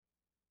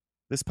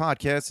This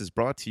podcast is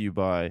brought to you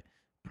by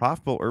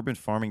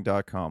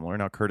ProfitableUrbanFarming.com.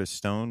 Learn how Curtis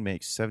Stone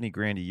makes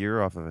 $70,000 a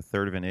year off of a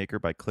third of an acre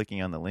by clicking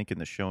on the link in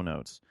the show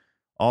notes.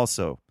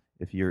 Also,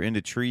 if you're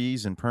into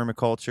trees and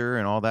permaculture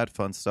and all that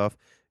fun stuff,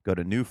 go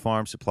to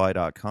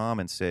newfarmsupply.com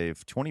and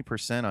save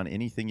 20% on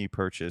anything you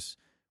purchase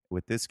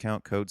with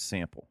discount code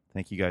SAMPLE.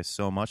 Thank you guys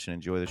so much and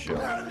enjoy the show.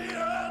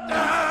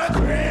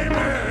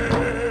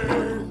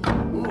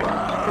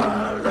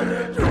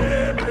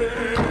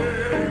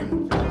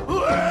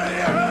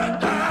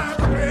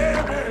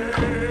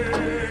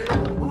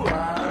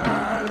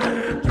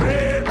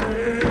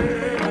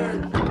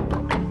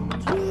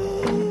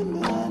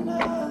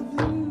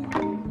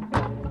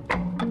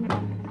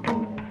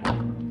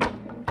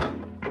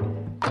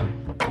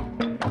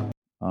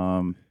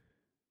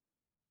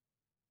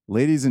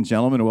 Ladies and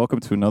gentlemen, welcome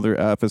to another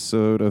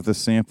episode of the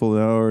Sample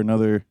Hour,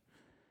 another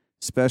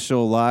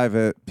special live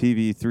at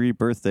PV3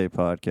 birthday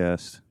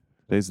podcast.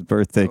 Today's the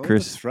birthday,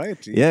 Chris. That's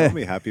right. You told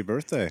me happy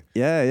birthday.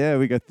 Yeah,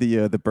 we got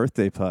the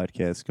birthday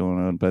podcast going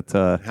on. But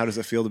how does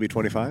it feel to be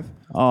 25?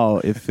 Oh,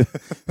 it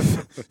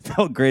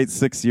felt great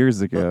 6 years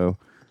ago.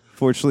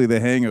 Fortunately, the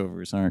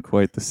hangovers aren't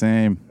quite the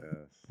same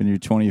when you're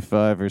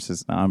 25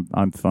 versus.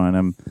 I'm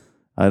fine.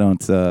 I don't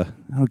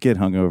get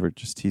hungover.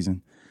 Just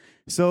teasing.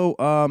 So,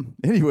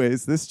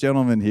 anyways, this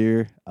gentleman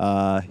here,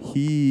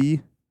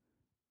 he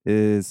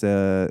is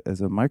a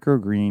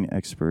microgreen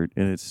expert,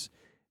 and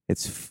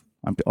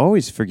I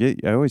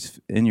always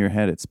in your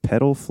head, it's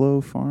Pedal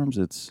Flow Farms.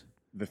 It's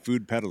the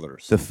Food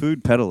Peddlers. The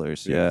Food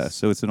Peddlers, yes. Yeah.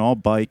 So it's an all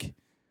bike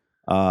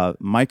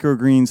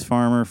microgreens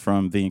farmer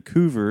from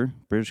Vancouver,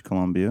 British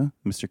Columbia.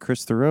 Mr.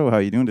 Chris Thoreau, how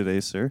are you doing today,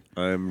 sir?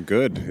 I'm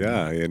good.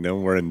 Yeah,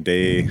 we're in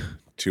day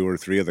 2 or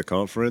 3 of the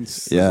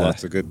conference. There's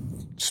lots of good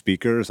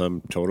speakers. I'm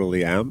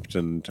totally amped,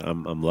 and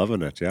I'm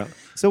loving it. Yeah.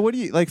 So, what do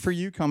you like for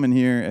you coming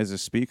here as a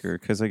speaker?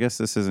 Because I guess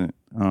this isn't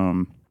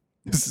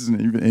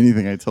even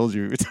anything I told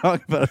you we were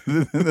talking about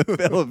in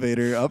the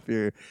elevator up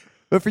here.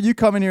 But for you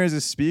coming here as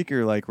a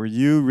speaker, like, were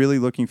you really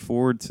looking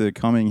forward to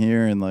coming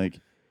here and like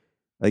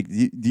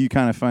do you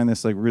kind of find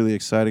this like really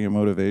exciting and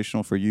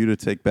motivational for you to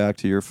take back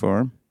to your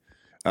farm?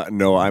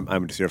 No,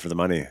 I'm just here for the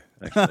money.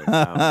 Actually.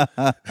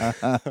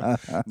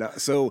 No,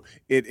 so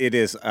it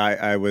is.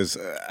 I was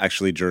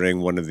actually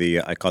during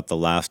I caught the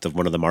last of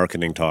one of the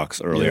marketing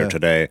talks earlier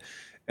today,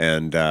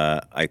 and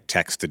I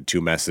texted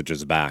 2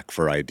 messages back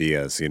for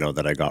ideas,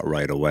 that I got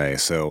right away.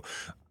 So,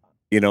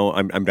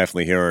 I'm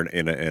definitely here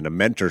in a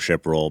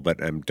mentorship role,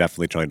 but I'm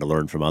definitely trying to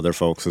learn from other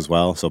folks as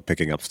well. So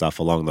picking up stuff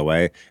along the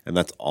way, and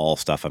that's all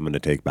stuff I'm going to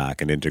take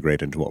back and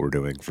integrate into what we're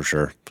doing for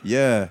sure.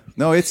 Yeah,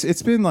 no,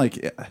 it's been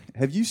like,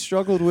 have you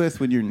struggled with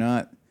when you're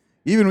not?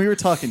 Even we were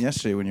talking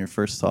yesterday when you were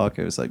first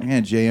talking, it was like,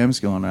 man, JM's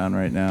going on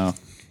right now.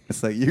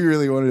 It's like you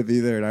really wanted to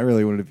be there, and I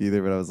really wanted to be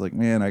there, but I was like,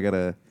 man, I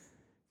gotta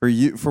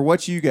for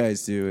what you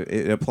guys do,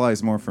 it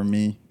applies more for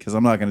me because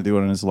I'm not going to do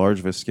it on as large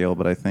of a scale.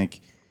 But I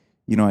think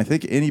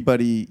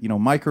anybody,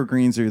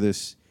 microgreens are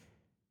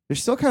they're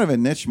still kind of a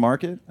niche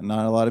market, and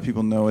not a lot of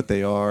people know what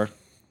they are.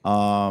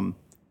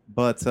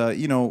 But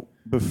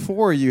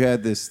before you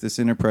had this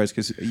enterprise,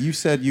 because you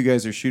said you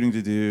guys are shooting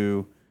to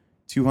do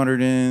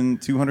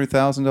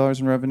 $200,000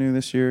 in revenue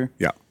this year.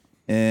 Yeah.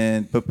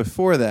 But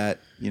before that,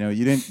 you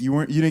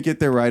didn't get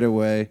there right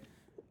away.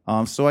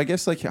 So I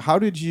guess like how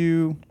did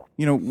you,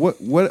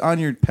 what on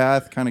your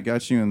path kind of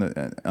got you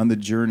on the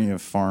journey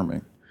of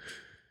farming?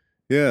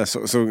 Yeah,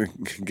 so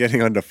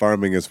getting onto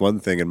farming is one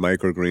thing, and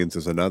microgreens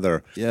is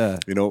another. Yeah.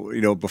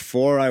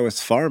 Before I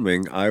was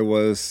farming, I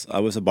was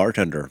a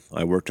bartender.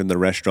 I worked in the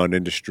restaurant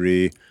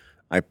industry.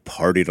 I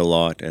partied a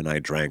lot and I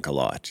drank a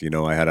lot.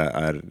 I had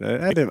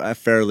a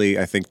fairly,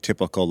 I think,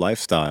 typical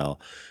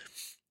lifestyle,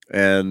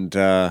 and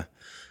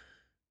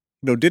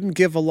didn't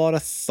give a lot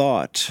of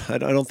thought. I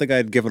don't think I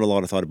had given a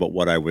lot of thought about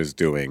what I was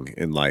doing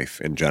in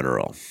life in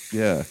general.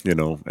 Yeah,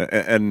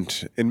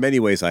 and in many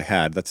ways I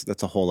had.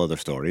 That's a whole other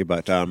story.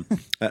 But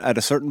at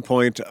a certain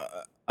point,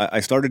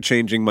 I started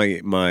changing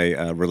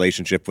my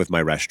relationship with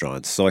my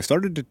restaurants. So I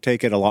started to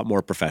take it a lot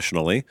more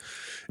professionally.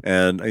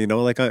 And,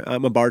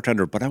 I'm a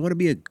bartender, but I want to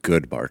be a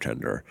good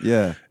bartender.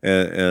 Yeah.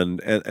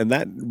 And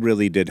that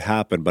really did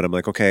happen. But I'm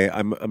like, okay,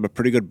 I'm a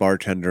pretty good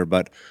bartender,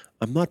 but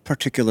I'm not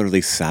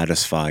particularly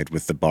satisfied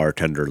with the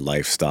bartender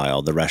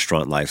lifestyle, the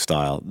restaurant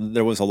lifestyle.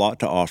 There was a lot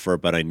to offer,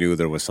 but I knew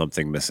there was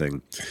something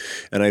missing.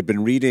 And I'd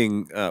been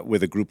reading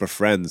with a group of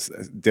friends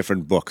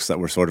different books that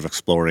were sort of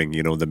exploring,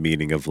 the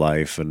meaning of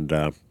life, and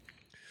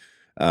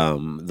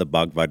the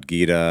Bhagavad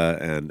Gita,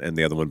 and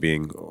the other one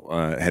being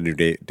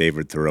Henry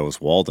David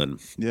Thoreau's Walden.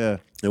 Yeah.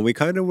 And we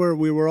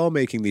were all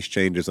making these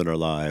changes in our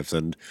lives,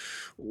 and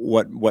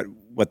what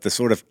the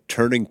sort of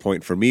turning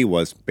point for me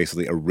was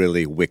basically a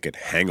really wicked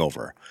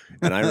hangover.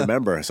 And I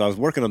remember, so I was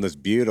working on this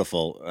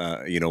beautiful,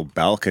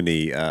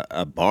 balcony,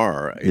 a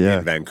bar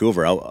in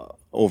Vancouver,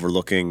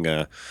 overlooking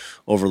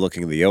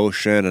the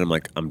ocean, and I'm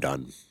like, I'm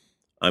done.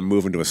 I'm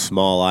moving to a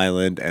small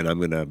island, and I'm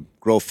going to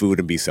grow food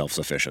and be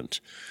self-sufficient.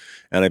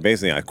 And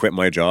I quit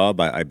my job.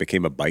 I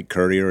became a bike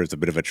courier. It's a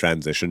bit of a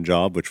transition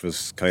job, which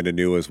was kind of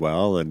new as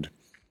well. And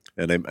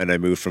and I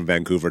moved from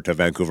Vancouver to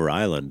Vancouver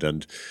Island,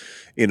 and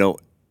you know,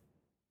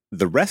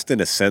 the rest in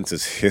a sense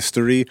is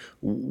history.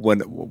 When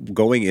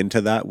going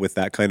into that with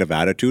that kind of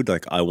attitude,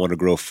 like I want to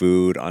grow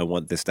food, I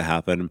want this to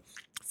happen,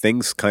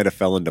 things kind of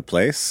fell into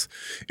place.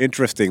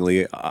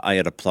 Interestingly, I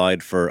had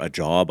applied for a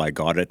job. I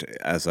got it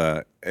as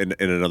in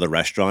another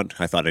restaurant.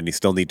 I thought I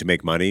still need to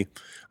make money.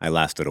 I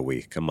lasted a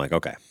week. I'm like,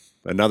 okay.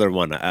 Another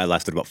one, I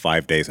lasted about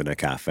 5 days in a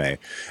cafe.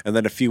 And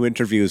then a few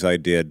interviews I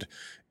did,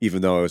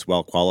 even though I was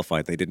well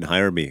qualified, they didn't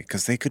hire me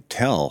because they could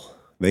tell.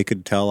 They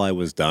could tell I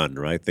was done,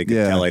 right? They could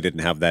tell I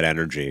didn't have that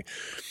energy.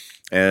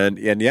 And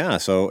yeah,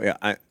 so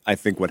I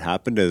think what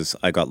happened is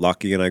I got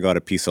lucky and I got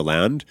a piece of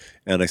land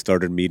and I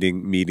started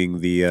meeting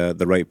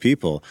the right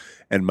people.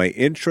 And my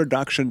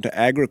introduction to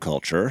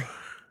agriculture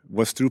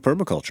was through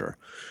permaculture.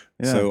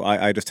 Yeah. So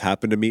I just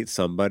happened to meet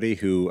somebody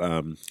who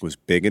was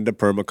big into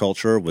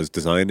permaculture, was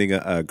designing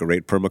a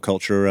great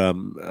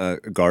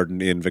permaculture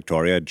garden in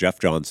Victoria, Jeff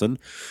Johnson.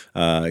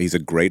 He's a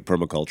great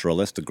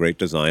permaculturalist, a great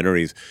designer.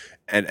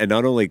 And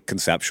not only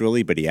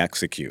conceptually, but he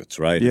executes,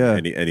 right? Yeah.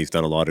 And he's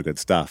done a lot of good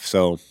stuff.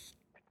 So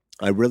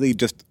I really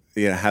just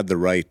had the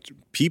right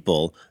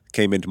people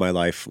came into my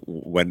life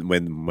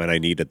when I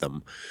needed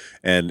them.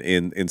 And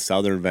in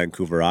southern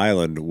Vancouver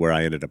Island, where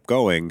I ended up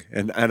going,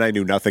 and I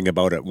knew nothing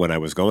about it when I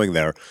was going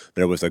there,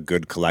 there was a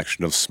good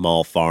collection of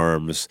small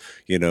farms,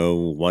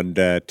 1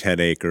 to 10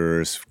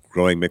 acres,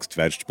 growing mixed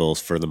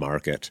vegetables for the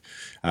market.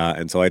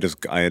 And so I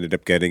ended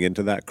up getting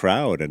into that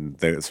crowd and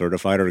the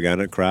certified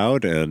organic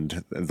crowd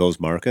and those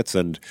markets,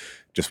 and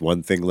just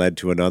one thing led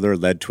to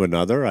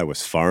another. I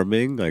was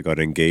farming. I got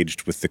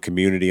engaged with the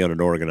community on an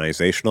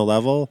organizational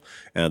level,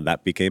 and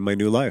that became my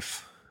new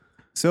life.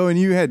 So, and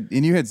you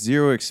had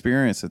zero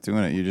experience at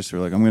doing it. You just were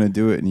like, I'm going to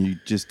do it, and you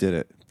just did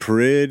it.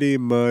 Pretty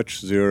much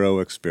zero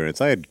experience.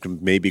 I had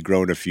maybe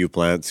grown a few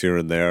plants here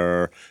and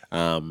there.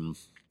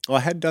 I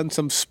had done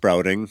some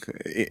sprouting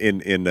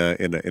in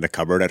a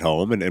cupboard at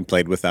home and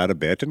played with that a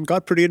bit and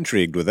got pretty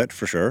intrigued with it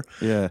for sure.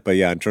 Yeah. But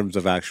yeah, in terms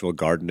of actual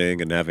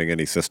gardening and having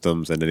any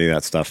systems and any of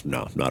that stuff,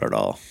 no, not at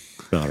all.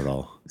 Not at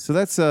all. So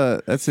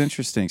that's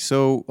interesting.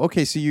 So,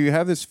 okay, so you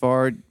have this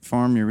farm,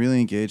 you're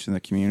really engaged in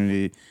the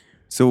community.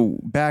 So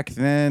back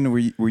then,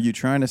 were you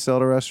trying to sell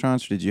to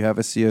restaurants, or did you have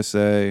a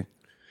CSA?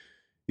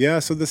 Yeah,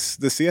 so the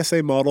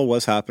CSA model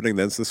was happening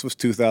then. So this was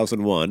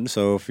 2001.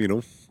 So,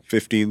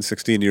 15,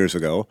 16 years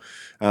ago.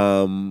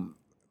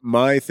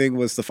 My thing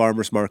was the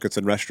farmers markets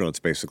and restaurants,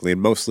 basically,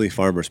 and mostly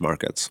farmers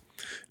markets.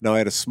 Now, I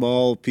had a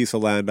small piece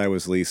of land I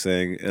was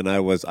leasing, and I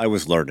was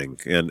learning,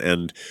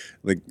 and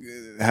like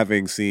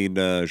having seen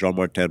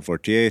Jean-Martin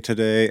Fortier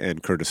today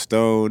and Curtis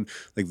Stone,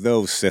 like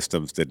those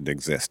systems didn't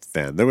exist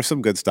then. There was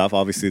some good stuff,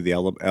 obviously the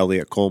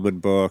Elliot Coleman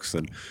books,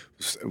 and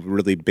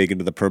really big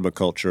into the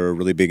permaculture,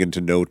 really big into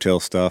no-till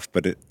stuff,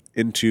 but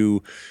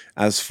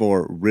as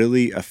for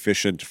really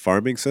efficient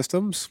farming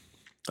systems,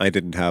 I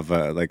didn't have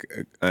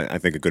I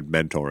think a good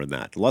mentor in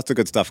that. Lots of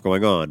good stuff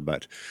going on,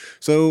 but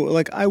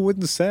so I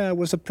wouldn't say I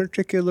was a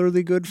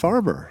particularly good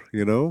farmer.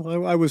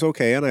 I was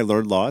okay, and I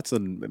learned lots.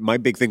 And my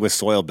big thing was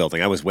soil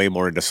building. I was way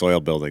more into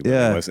soil building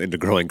than I was into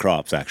growing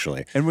crops,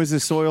 actually. And was the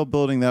soil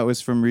building that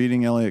was from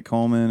reading Elliot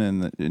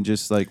Coleman and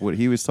just like what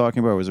he was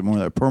talking about? Was it more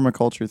that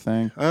permaculture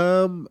thing?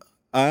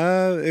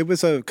 It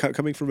was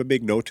coming from a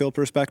big no-till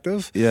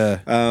perspective. Yeah.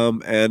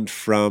 And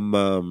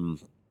from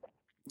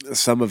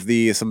some of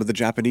the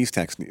Japanese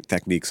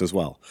techniques as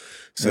well.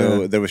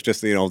 So there was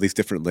just all these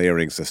different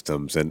layering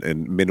systems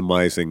and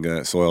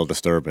minimizing soil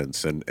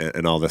disturbance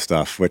and all this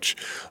stuff, which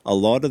a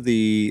lot of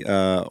the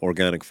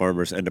organic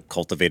farmers end up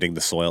cultivating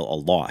the soil a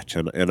lot.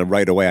 And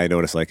right away I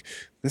noticed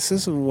this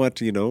isn't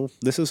what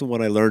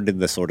I learned in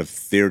the sort of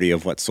theory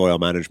of what soil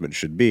management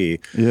should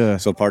be. Yeah.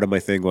 So part of my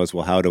thing was,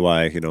 well, how do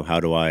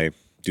I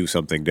do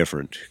something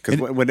different? Because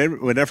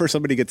whenever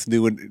somebody gets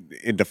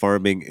into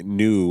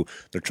farming,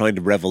 they're trying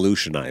to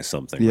revolutionize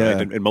something,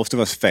 right? And most of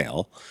us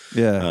fail.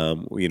 Yeah.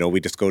 We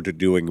just go to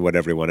doing what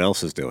everyone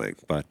else is doing.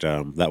 But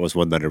that was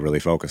one that I really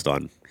focused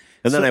on.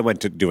 And then I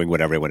went to doing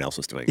what everyone else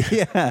was doing.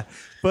 Yeah.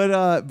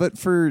 But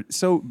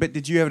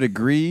did you have a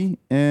degree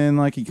in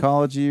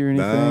ecology or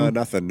anything?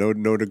 Nothing.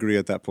 No degree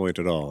at that point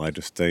at all. I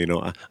just, I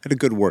had a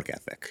good work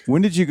ethic.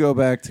 When did you go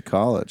back to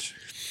college?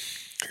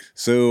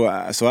 So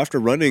after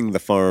running the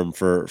farm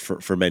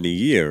for many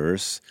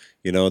years,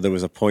 there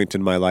was a point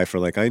in my life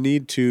where I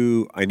need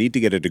to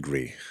get a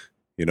degree.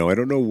 I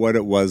don't know what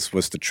it was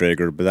the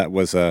trigger, but that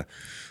was a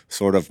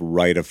sort of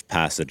rite of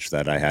passage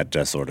that I had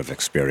to sort of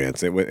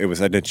experience. It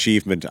was an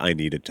achievement I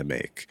needed to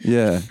make.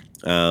 Yeah.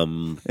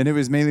 And it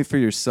was mainly for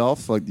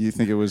yourself. Do you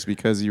think it was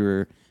because you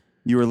were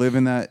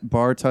living that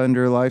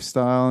bartender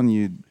lifestyle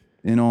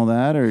and all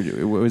that,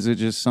 or was it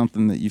just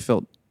something that you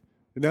felt?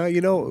 No,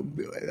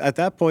 at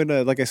that point,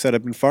 like I said,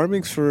 I've been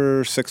farming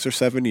for 6 or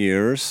 7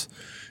 years,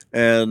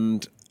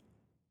 and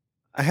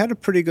I had a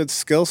pretty good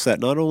skill set,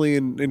 not only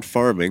in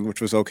farming,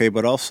 which was okay,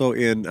 but also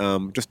in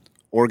just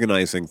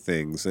organizing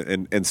things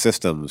and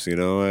systems.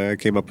 I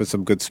came up with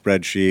some good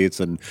spreadsheets,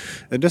 and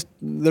just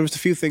there was a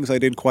few things I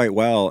did quite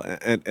well,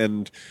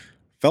 and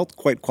felt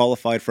quite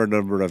qualified for a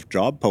number of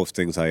job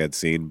postings I had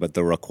seen, but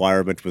the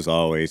requirement was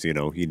always, you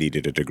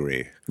needed a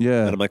degree.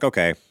 Yeah. And I'm like,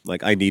 okay,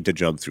 like I need to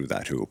jump through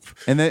that hoop.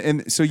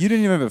 And so you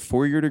didn't even have a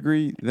 4-year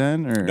degree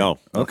then, or No.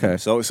 Okay.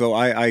 So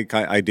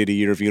I did a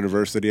year of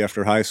university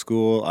after high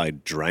school. I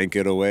drank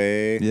it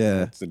away.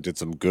 Yeah. Did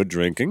some good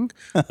drinking.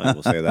 I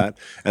will say that.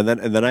 And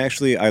then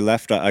I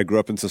left. I grew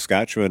up in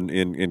Saskatchewan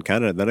in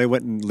Canada. Then I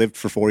went and lived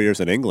for 4 years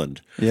in England.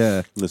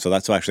 Yeah. And so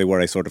that's actually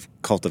where I sort of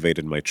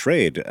cultivated my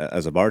trade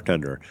as a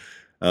bartender.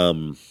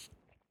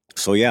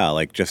 So yeah,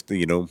 like just,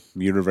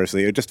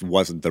 university, it just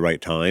wasn't the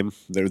right time.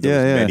 There was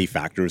many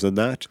factors in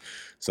that.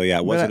 So yeah,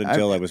 it wasn't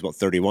until I was about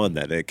 31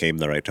 that it came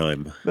the right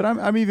time. But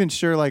I'm even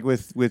sure, like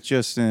with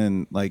just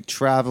in like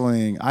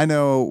traveling, I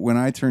know when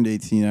I turned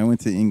 18, I went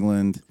to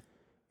England,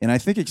 and I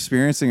think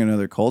experiencing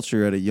another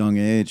culture at a young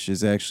age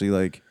is actually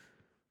like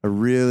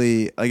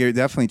it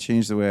definitely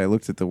changed the way I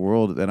looked at the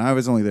world. And I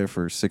was only there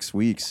for 6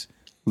 weeks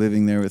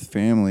living there with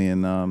family.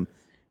 And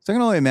so I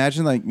can only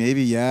imagine, like,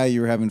 maybe, you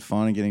were having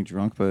fun and getting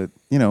drunk, but,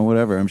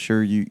 whatever. I'm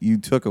sure you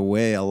took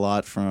away a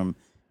lot from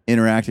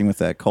interacting with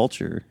that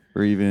culture,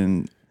 or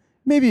even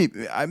maybe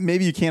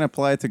you can't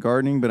apply it to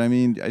gardening, but I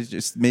mean, I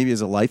just maybe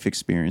as a life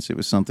experience, it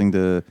was something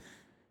to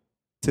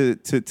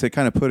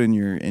kind of put in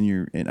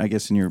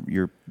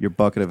your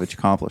bucket of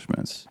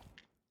accomplishments.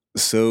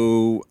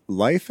 So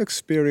life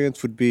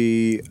experience would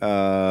be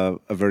a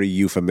very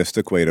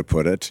euphemistic way to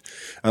put it.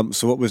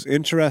 So what was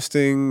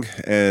interesting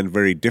and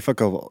very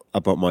difficult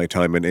about my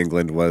time in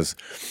England was,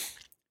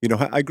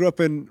 I grew up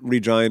in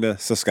Regina,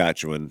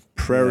 Saskatchewan,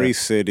 Prairie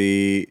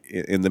City,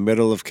 in the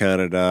middle of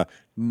Canada.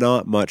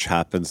 Not much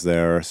happens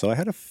there. So I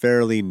had a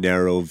fairly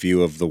narrow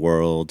view of the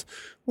world.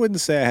 Wouldn't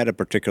say I had a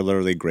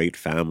particularly great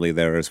family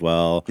there as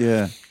well.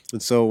 Yeah.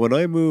 And so when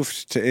I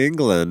moved to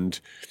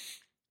England,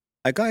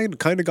 I kind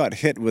of got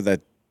hit with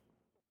a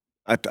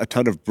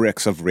ton of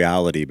bricks of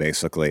reality,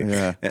 basically.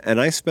 Yeah.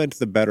 And I spent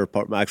the better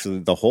part, actually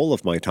the whole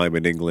of my time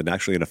in England,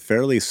 actually in a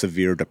fairly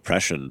severe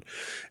depression.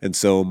 And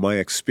so my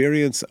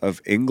experience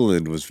of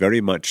England was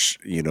very much,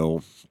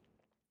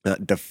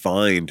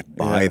 defined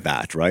by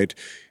that, right?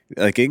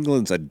 Like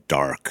England's a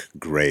dark,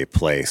 gray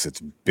place. It's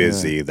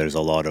busy. Yeah. There's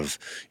a lot of,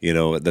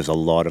 there's a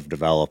lot of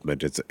development.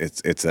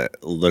 There's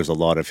a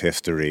lot of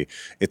history.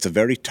 It's a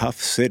very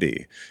tough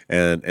city,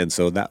 and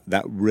so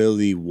that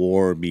really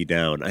wore me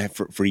down.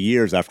 For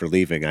years after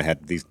leaving, I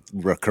had these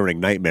recurring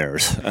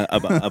nightmares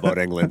about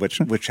England,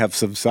 which have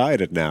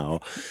subsided now.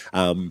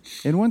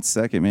 In 1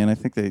 second, man, I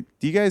think do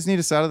you guys need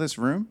us out of this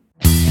room?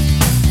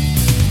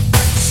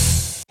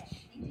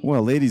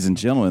 Well, ladies and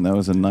gentlemen, that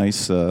was a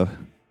nice.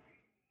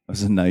 That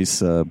was a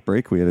nice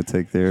break we had to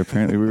take there.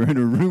 Apparently, we were in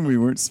a room we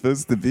weren't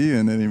supposed to be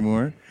in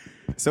anymore.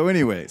 So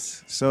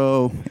anyways,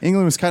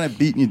 England was kind of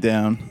beating you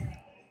down.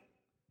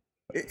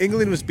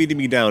 England was beating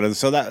me down. And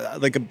so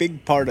that, like, a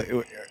big part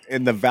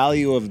in the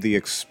value of the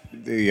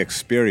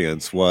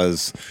experience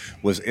was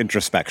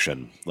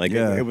introspection. Like,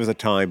 it was a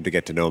time to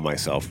get to know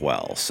myself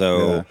well.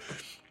 So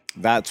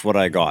that's what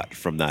I got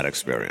from that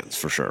experience,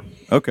 for sure.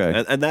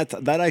 Okay. And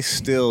that I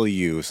still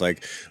use.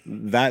 Like,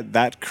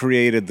 that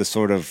created the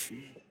sort of,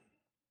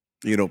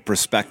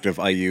 perspective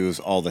I use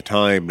all the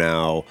time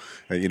now,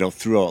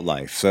 throughout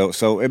life.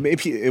 So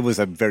maybe it was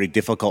a very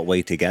difficult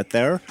way to get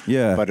there,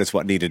 but it's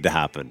what needed to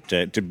happen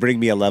to bring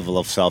me a level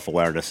of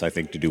self-awareness, I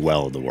think, to do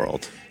well in the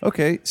world.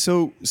 Okay,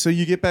 so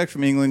you get back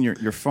from England,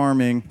 you're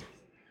farming,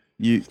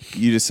 you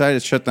decide to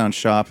shut down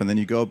shop, and then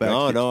you go back.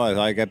 No,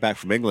 I get back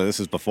from England. This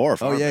is before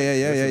farming. Oh,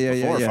 yeah.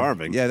 Before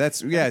farming.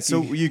 Yeah,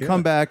 so you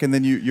come back, and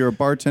then you're a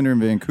bartender in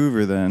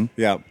Vancouver then.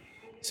 Yeah.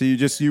 So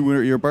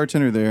you're a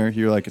bartender there.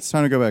 You're like, it's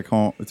time to go back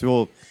home.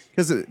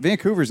 Because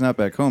Vancouver's not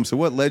back home. So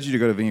what led you to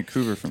go to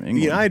Vancouver from England?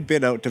 Yeah, I'd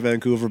been out to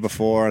Vancouver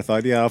before. I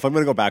thought, if I'm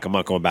going to go back, I'm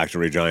not going back to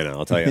Regina.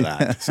 I'll tell you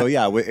that. So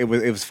it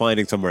was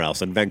finding somewhere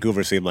else, and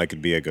Vancouver seemed like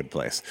it'd be a good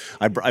place.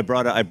 I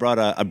brought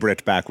a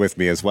Brit back with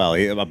me as well.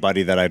 A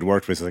buddy that I'd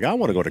worked with was like, I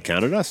want to go to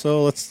Canada,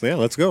 so let's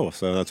go.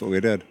 So that's what we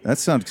did. That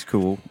sounds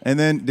cool. And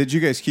then did you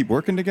guys keep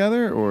working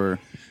together, or?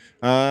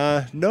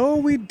 No,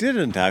 we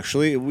didn't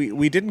actually.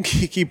 We didn't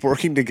keep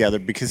working together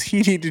because he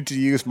needed to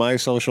use my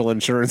social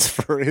insurance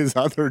for his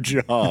other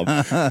job.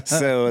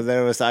 So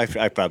there was.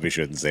 I probably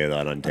shouldn't say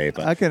that on tape.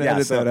 I can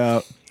edit that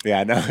out.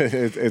 Yeah, no,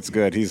 it's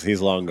good.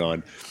 He's long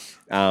gone.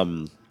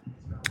 So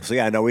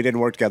yeah, no, we didn't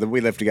work together.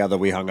 We lived together.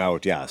 We hung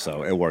out. Yeah,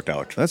 so it worked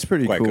out. That's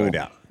pretty quite cool. Good,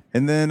 yeah.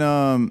 And then,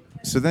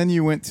 so then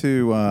you went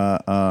to.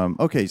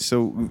 Okay,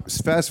 so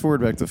fast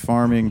forward back to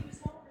farming.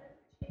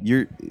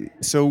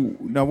 So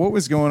now what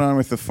was going on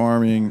with the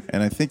farming,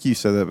 and I think you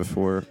said that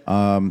before,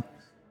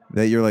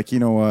 that you're like, you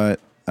know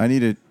what, I need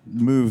to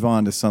move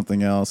on to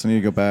something else. I need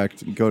to go back,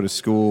 go to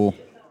school.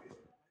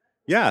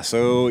 Yeah,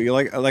 so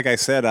like I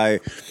said,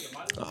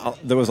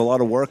 there was a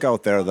lot of work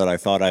out there that I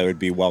thought I would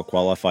be well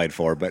qualified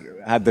for, but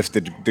had this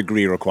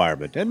degree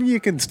requirement. And you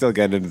can still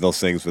get into those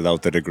things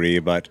without the degree,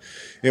 but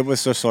it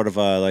was just sort of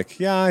I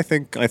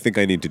think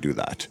I need to do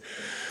that.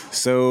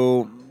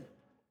 So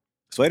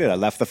I did. I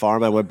left the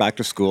farm. I went back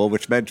to school,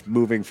 which meant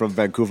moving from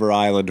Vancouver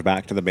Island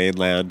back to the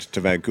mainland to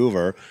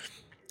Vancouver.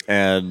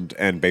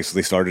 and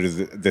basically started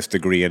this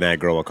degree in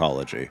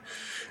agroecology.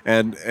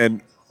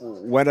 And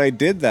when I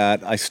did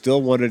that, I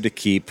still wanted to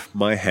keep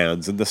my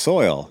hands in the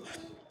soil.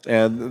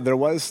 And there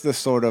was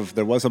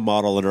a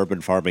model, an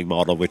urban farming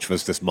model, which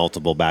was this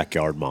multiple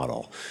backyard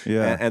model.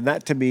 Yeah. And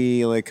that to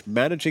me, like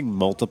managing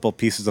multiple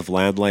pieces of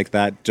land like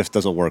that just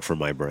doesn't work for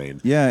my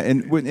brain. Yeah,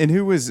 and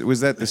who was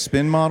that the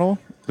spin model?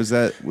 Was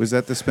that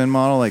the spin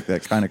model, like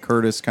that kind of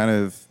Curtis kind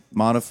of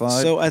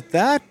modified? So at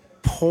that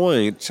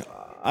point,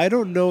 I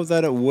don't know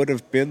that it would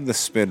have been the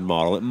spin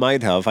model. It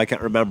might have. I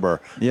can't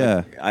remember.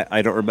 Yeah.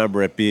 I don't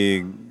remember it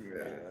being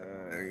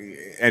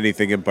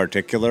anything in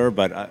particular,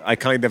 but I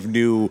kind of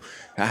knew,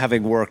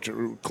 having worked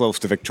close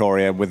to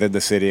Victoria and within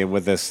the city and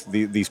with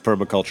these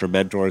permaculture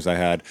mentors I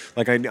had,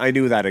 like I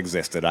knew that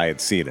existed. I had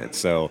seen it.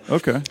 So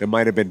Okay. it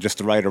might have been just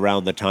right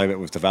around the time it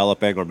was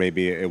developing, or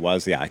maybe it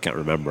was. Yeah, I can't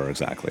remember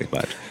exactly.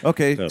 But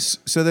Okay,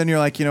 so then you're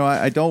like,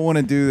 I don't want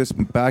to do this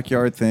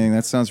backyard thing.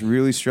 That sounds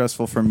really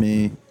stressful for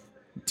me,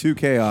 too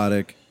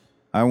chaotic.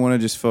 I want to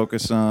just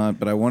focus on,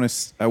 but I want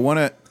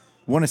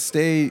to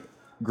stay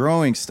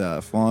growing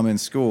stuff while I'm in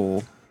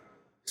school.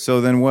 So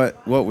then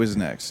what was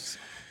next?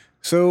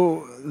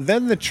 So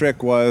then the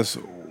trick was,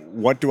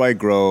 what do I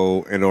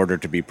grow in order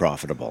to be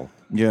profitable?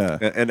 Yeah.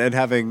 And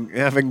having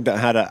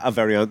had a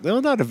very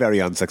not a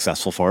very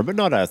unsuccessful farm, but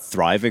not a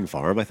thriving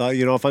farm, I thought,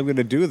 if I'm going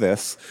to do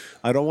this,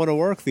 I don't want to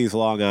work these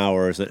long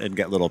hours and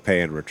get little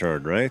pay in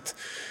return, right?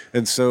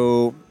 And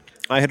so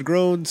I had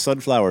grown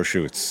sunflower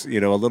shoots, a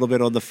little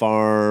bit on the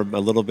farm, a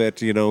little bit,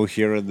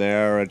 here and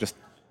there, just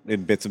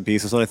in bits and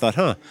pieces. And I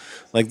thought,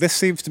 like this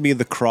seems to be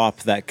the crop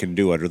that can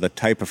do it, or the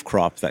type of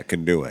crop that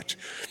can do it.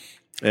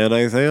 And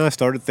I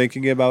started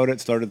thinking about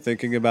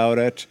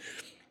it.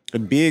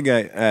 And being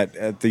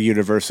at the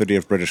University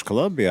of British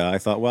Columbia, I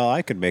thought, well,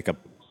 I could make a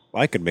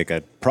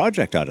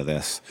project out of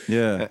this.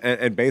 Yeah.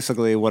 And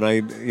basically, when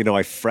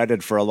I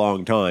fretted for a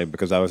long time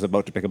because I was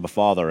about to become a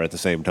father at the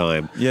same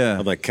time. Yeah.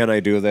 I'm like, can I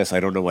do this? I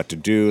don't know what to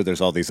do.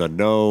 There's all these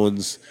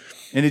unknowns.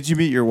 And did you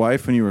meet your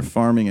wife when you were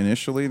farming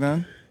initially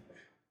then?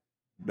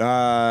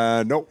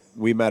 No,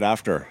 we met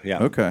after.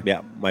 Yeah. Okay.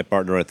 Yeah, my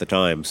partner at the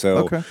time. So,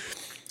 Okay.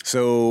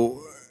 so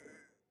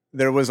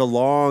there was a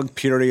long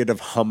period of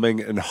humming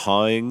and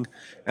hawing,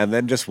 and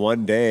then just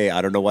one day, I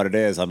don't know what it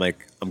is. I'm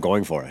like, I'm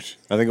going for it.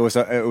 I think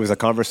it was a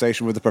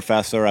conversation with the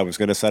professor. I was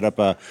going to set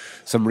up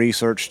some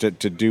research to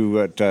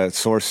do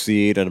source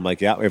seed, and I'm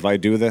like, yeah, if I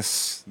do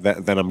this,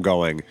 then I'm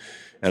going.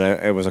 And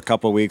it was a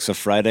couple of weeks of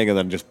fretting, and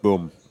then just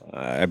boom,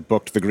 I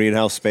booked the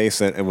greenhouse space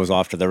and was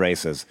off to the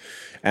races.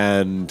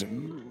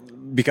 And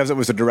because it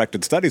was a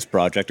directed studies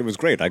project, it was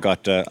great. I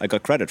got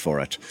credit for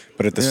it.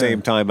 But at the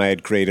same time, I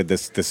had created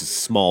this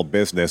small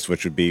business,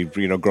 which would be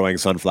growing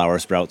sunflower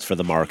sprouts for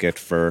the market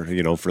for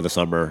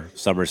the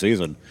summer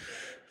season.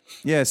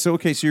 Yeah. So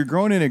you're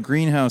growing in a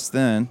greenhouse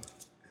then,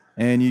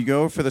 and you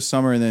go for the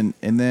summer, and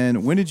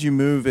then when did you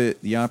move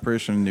the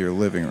operation into your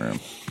living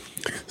room?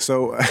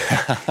 So,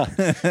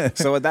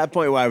 so at that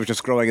point, I was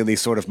just growing in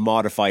these sort of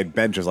modified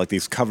benches, like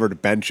these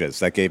covered benches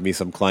that gave me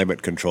some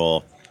climate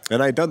control.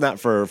 And I'd done that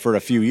for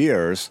a few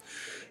years.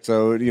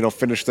 So,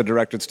 finished the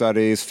directed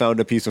studies, found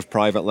a piece of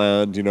private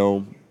land,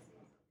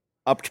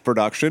 upped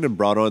production and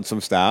brought on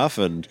some staff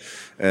and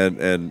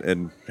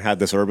had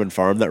this urban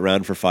farm that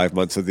ran for 5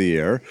 months of the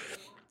year.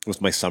 It was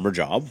my summer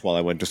job while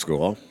I went to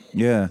school.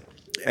 Yeah.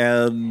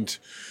 And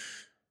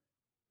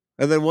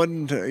then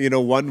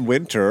one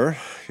winter,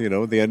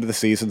 the end of the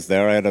season's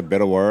there, I had a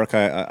bit of work.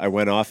 I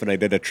went off and I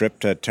did a trip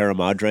to Terra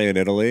Madre in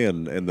Italy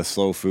and the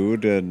slow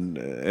food and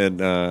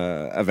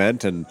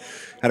event, and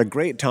had a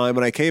great time.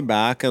 And I came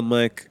back, I'm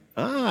like,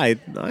 I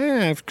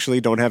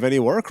actually don't have any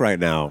work right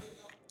now.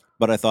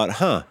 But I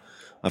thought,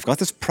 I've got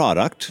this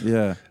product,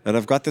 Yeah. and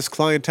I've got this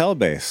clientele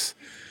base.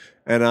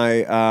 And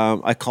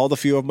I called a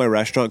few of my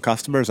restaurant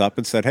customers up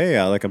and said, hey,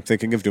 I'm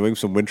thinking of doing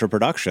some winter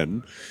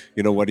production.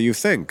 What do you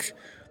think?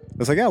 I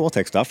was like, yeah, we'll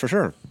take stuff for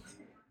sure.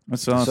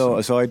 That's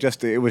awesome. So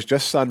it was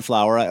just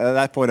sunflower. At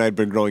that point, I'd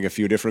been growing a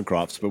few different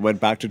crops, but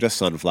went back to just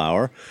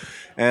sunflower.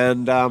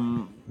 And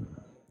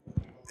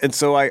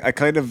so I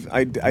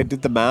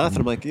did the math, and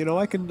I'm like,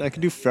 I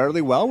can do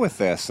fairly well with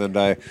this. And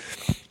I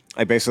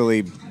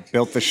basically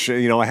built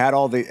I had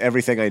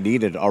everything I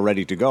needed all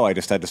ready to go. I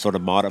just had to sort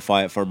of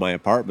modify it for my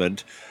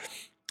apartment,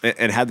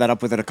 and had that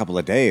up within a couple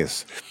of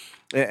days.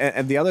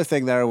 And the other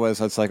thing there was,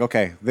 it's like,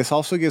 okay, this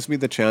also gives me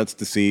the chance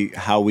to see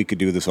how we could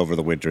do this over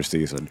the winter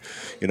season.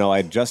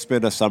 I'd just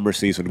been a summer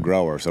season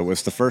grower, so it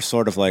was the first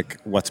sort of like,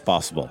 what's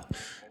possible.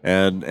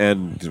 And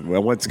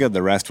well, once again,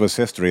 the rest was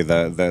history.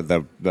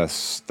 The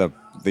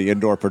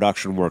indoor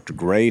production worked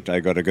great. I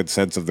got a good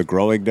sense of the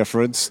growing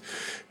difference.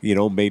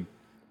 Made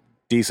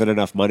decent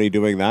enough money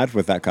doing that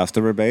with that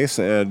customer base,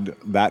 and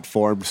that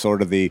formed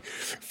sort of the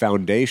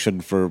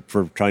foundation for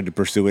trying to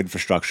pursue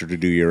infrastructure to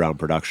do year-round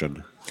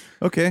production.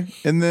 Okay,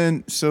 and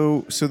then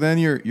so then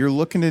you're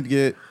looking to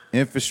get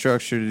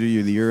infrastructure to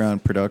do the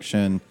year-round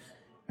production,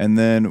 and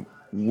then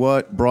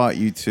what brought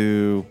you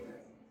to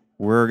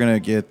we're gonna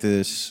get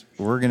this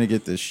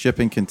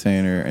shipping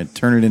container and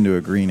turn it into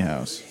a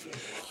greenhouse?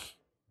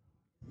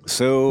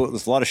 So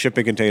there's a lot of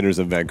shipping containers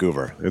in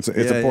Vancouver. It's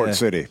a port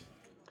city.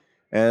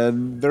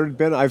 And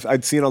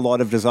I'd seen a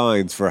lot of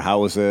designs for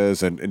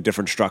houses and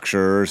different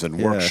structures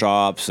and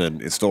workshops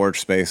and storage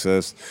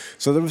spaces.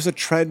 So there was a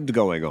trend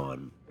going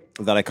on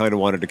that I kind of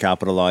wanted to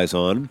capitalize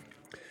on.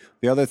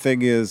 The other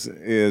thing is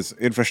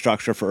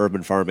infrastructure for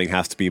urban farming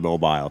has to be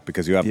mobile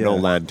because you have no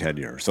land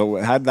tenure. So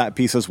it had that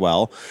piece as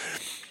well.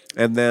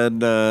 And then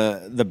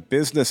the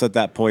business at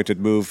that point had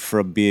moved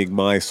from being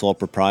my sole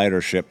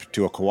proprietorship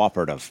to a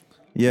cooperative.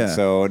 Yeah.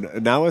 So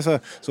now as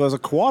a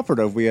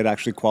cooperative, we had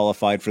actually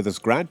qualified for this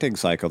granting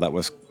cycle that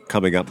was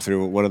coming up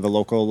through one of the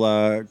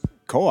local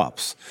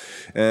co-ops.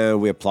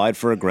 We applied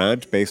for a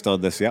grant based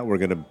on this. Yeah, we're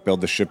going to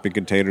build the shipping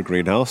container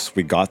greenhouse.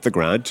 We got the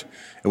grant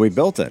and we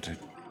built it.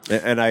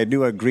 And I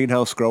knew a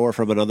greenhouse grower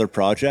from another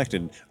project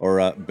or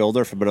a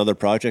builder from another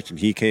project, and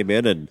he came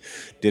in and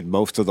did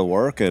most of the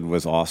work and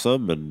was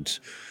awesome. And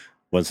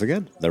once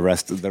again, the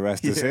rest is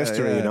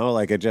history. Yeah. You know,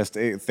 like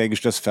things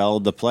just fell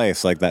into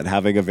place, like that,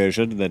 having a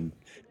vision and then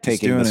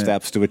taking the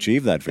steps to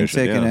achieve that vision,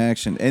 and taking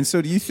action. And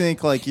so, do you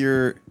think like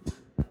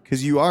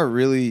because you are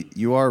really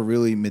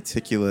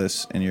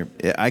meticulous, and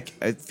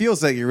it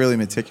feels like you're really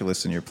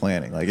meticulous in your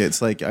planning. Like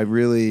it's like I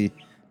want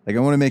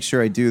to make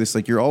sure I do this.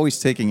 Like you're always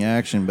taking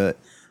action, but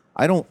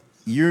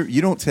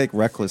you don't take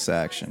reckless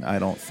action, I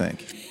don't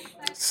think.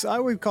 So I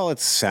would call it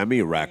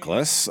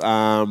semi-reckless.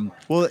 Well,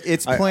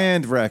 it's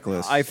planned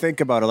reckless. I think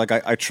about it. Like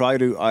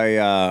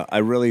I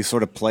really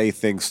sort of play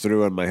things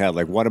through in my head.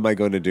 Like, what am I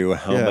going to do?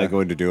 How am I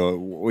going to do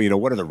it? You know,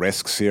 what are the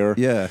risks here?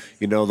 Yeah.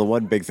 You know, the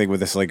one big thing with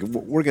this, like,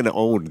 we're going to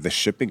own the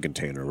shipping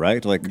container,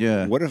 right? Like,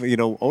 what if,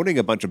 owning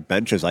a bunch of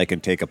benches I can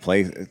take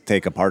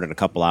apart in a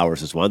couple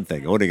hours is one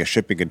thing. Owning a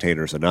shipping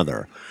container is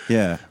another.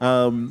 Yeah.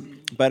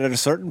 But at a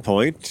certain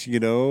point,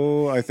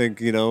 I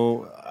think,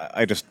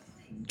 I just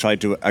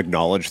tried to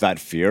acknowledge that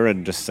fear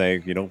and just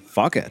say,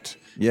 fuck it.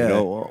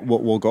 Yeah.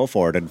 We'll go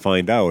for it and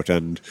find out.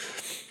 And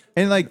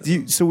like,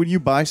 so when you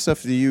buy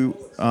stuff, do you,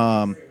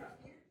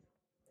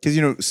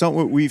 because,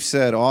 something we've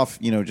said off,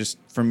 just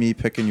from me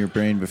picking your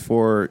brain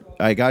before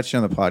I got you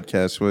on the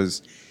podcast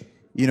was,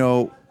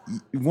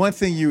 one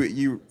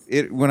thing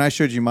when I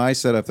showed you my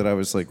setup that I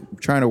was like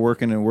trying to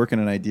work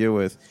an idea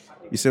with,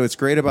 you said what's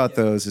great about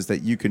those is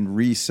that you can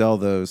resell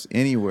those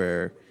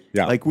anywhere.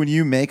 Yeah. Like when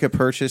you make a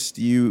purchase,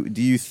 do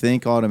you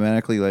think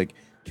automatically like,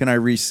 can I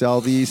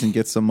resell these and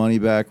get some money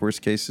back?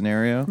 Worst case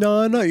scenario?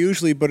 No, not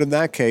usually. But in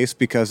that case,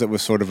 because it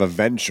was sort of a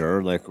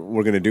venture, like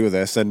we're going to do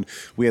this, and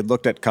we had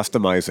looked at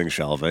customizing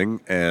shelving,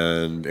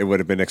 and it would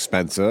have been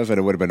expensive, and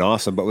it would have been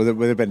awesome, but there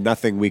would have been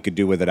nothing we could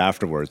do with it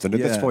afterwards. And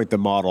at this point, the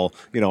model,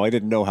 I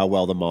didn't know how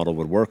well the model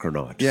would work or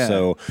not.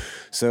 Yeah.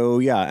 So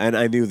yeah, and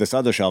I knew this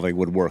other shelving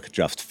would work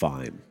just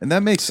fine. And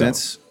that makes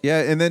sense. Yeah,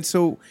 and then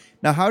so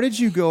now, how did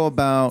you go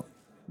about?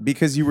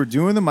 Because you were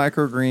doing the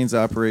microgreens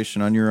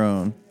operation on your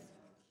own.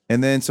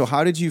 And then, so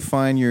how did you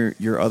find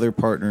your other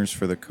partners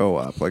for the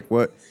co-op? Like,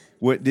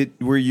 did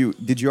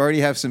you already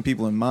have some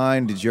people in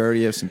mind? Did you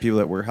already have some people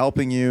that were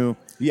helping you?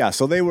 Yeah,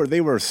 so they were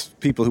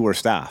people who were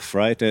staff,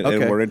 right?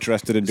 And were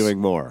interested in doing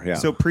more. Yeah.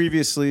 So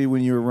previously,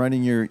 when you were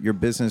running your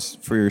business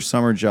for your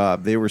summer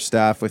job, they were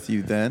staff with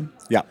you then?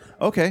 Yeah.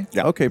 Okay.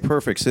 Yeah. Okay,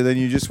 perfect. So then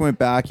you just went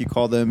back, you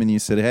called them, and you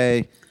said,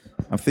 "Hey,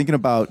 I'm thinking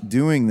about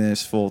doing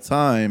this full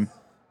time.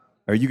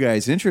 Are you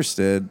guys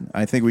interested?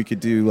 I think we could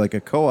do like a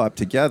co-op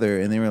together."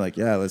 And they were like,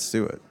 "Yeah, let's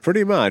do it."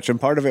 Pretty much. And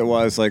part of it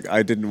was like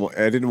I didn't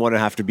want to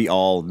have to be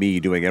all me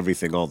doing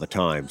everything all the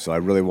time. So I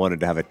really wanted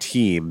to have a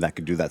team that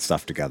could do that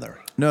stuff together.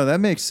 No, that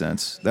makes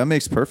sense. That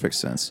makes perfect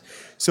sense.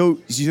 So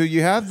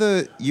you have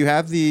the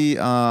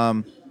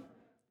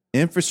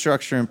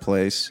infrastructure in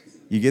place.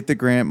 You get the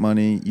grant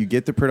money. You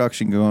get the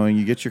production going.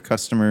 You get your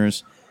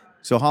customers.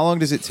 So how long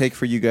does it take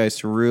for you guys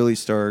to really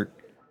start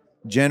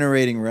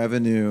generating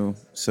revenue?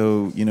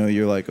 So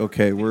you're like,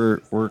 okay,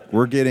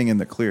 we're getting in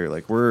the clear.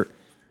 Like we're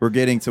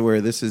getting to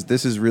where this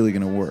is really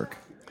going to work.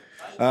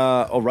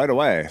 Right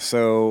away.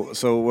 So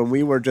when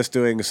we were just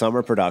doing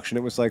summer production,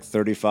 it was like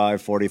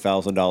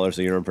 $40,000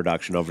 a year in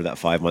production over that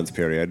 5 month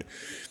period.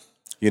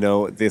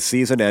 The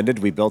season ended.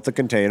 We built the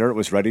container. It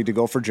was ready to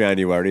go for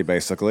January,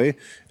 basically.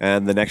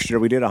 And the next year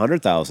we did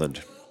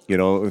 100,000.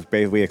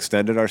 We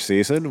extended our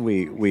season.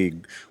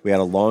 We had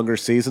a longer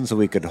season so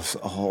we could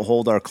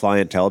hold our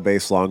clientele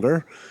base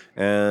longer.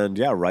 And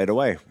yeah, right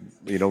away,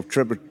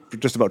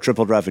 just about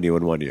tripled revenue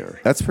in 1 year.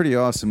 That's pretty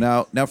awesome.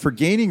 Now for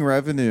gaining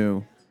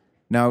revenue,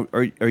 now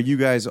are you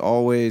guys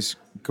always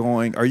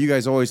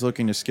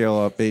looking to scale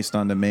up based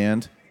on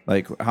demand?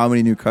 Like how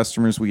many new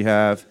customers we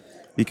have?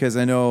 Because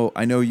I know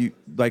you,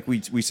 like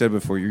we said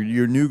before,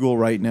 your new goal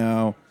right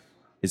now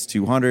is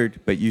 200,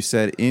 but you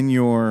said in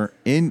your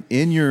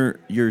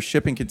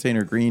shipping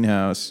container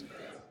greenhouse,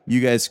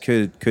 you guys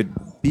could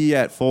be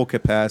at full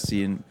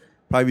capacity and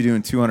probably be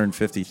doing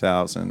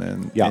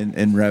 250,000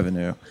 in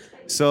revenue.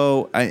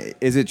 So that's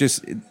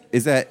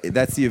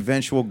the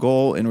eventual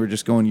goal, and we're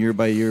just going year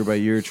by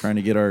year trying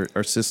to get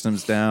our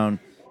systems down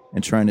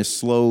and trying to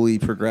slowly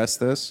progress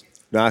this?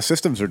 Now,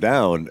 systems are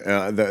down.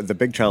 The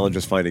big challenge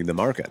is finding the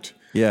market.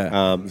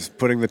 Yeah.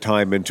 Putting the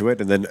time into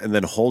it, and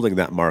then holding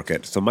that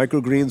market. So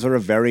microgreens are a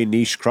very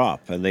niche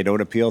crop, and they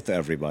don't appeal to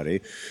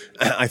everybody.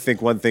 I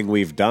think one thing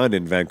we've done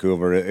in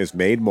Vancouver is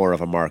made more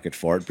of a market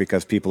for it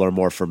because people are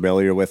more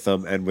familiar with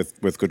them and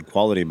with good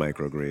quality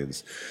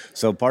microgreens.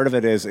 So part of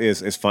it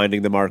is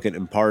finding the market,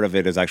 and part of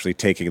it is actually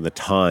taking the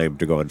time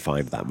to go and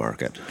find that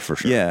market for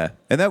sure. Yeah,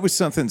 and that was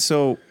something.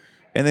 So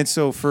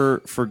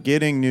for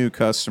getting new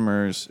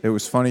customers, it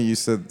was funny. You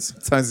said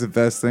sometimes the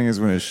best thing is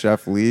when a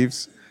chef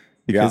leaves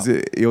because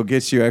it'll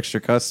get you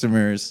extra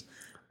customers.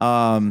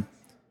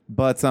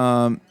 But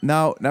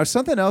now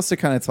something else to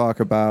kind of talk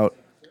about,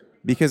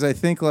 because I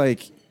think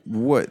like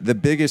what the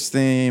biggest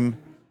theme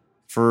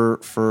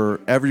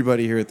for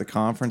everybody here at the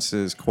conference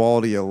is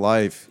quality of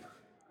life.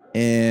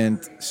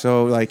 And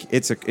so like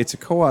it's a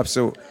co-op.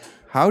 So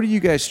how do you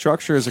guys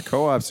structure as a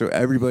co-op so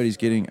everybody's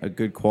getting a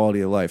good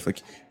quality of life?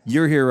 Like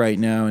you're here right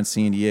now in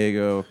San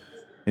Diego,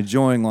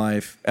 enjoying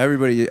life.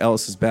 Everybody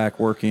else is back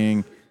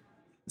working.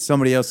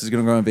 Somebody else is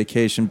going to go on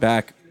vacation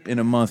back in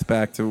a month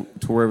back to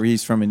wherever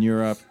he's from in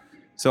Europe.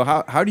 So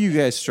how do you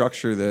guys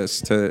structure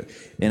this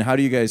and how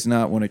do you guys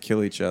not want to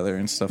kill each other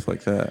and stuff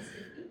like that?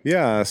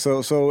 Yeah,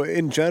 so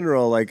in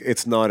general, like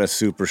it's not a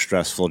super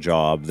stressful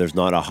job. There's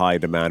not a high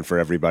demand for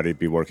everybody to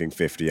be working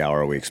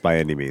 50-hour weeks by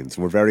any means.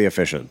 We're very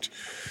efficient.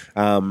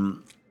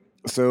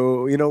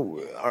 So,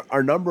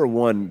 our number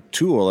one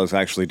tool is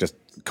actually just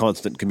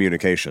constant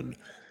communication.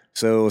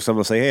 So someone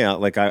will say, hey,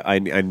 like I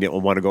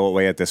want to go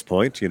away at this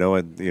point,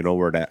 and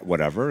we're at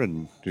whatever,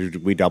 and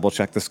we double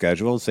check the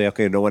schedule and say,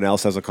 okay, no one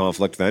else has a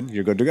conflict, then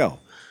you're good to go.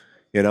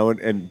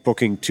 And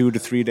booking 2 to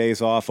 3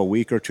 days off, a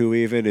week or two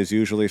even, is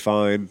usually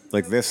fine.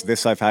 Like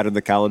this I've had in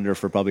the calendar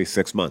for probably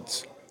 6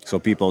 months. So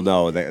people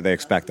know, they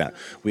expect that.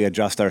 We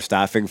adjust our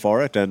staffing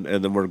for it, and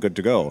then we're good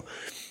to go.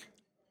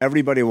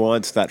 Everybody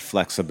wants that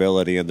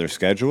flexibility in their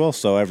schedule,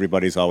 so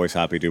everybody's always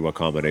happy to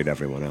accommodate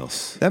everyone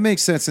else. That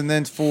makes sense. And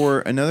then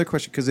for another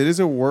question, because it is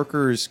a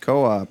workers'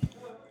 co-op,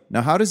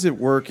 now how does it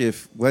work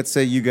if, let's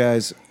say you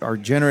guys are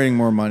generating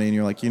more money and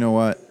you're like, you know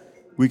what,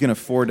 we can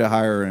afford to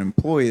hire an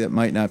employee that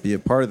might not be a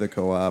part of the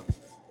co-op.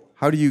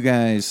 How do you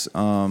guys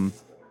manage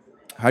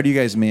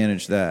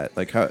that?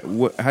 Like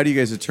how do you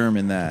guys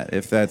determine that,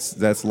 if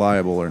that's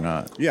liable or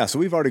not? Yeah, so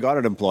we've already got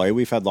an employee.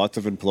 We've had lots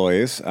of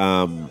employees.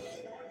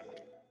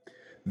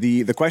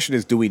 The question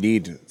is, do we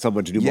need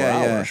someone to do more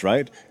hours,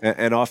 right?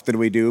 And often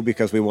we do,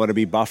 because we want to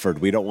be buffered.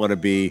 We don't want to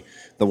be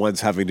the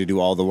ones having to do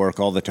all the work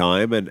all the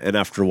time. And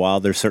after a while,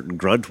 there's certain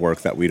grunt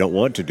work that we don't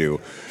want to do.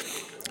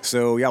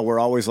 So, yeah, we're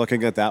always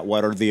looking at that.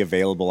 What are the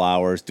available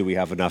hours? Do we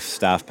have enough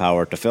staff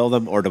power to fill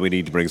them, or do we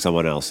need to bring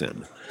someone else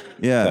in?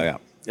 Yeah. So, yeah.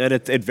 And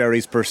it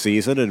varies per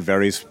season. It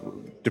varies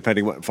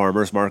depending what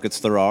farmers markets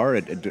there are.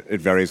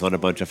 It varies on a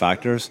bunch of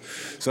factors.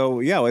 So,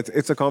 yeah,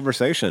 it's a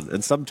conversation.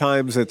 And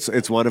sometimes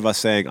it's one of us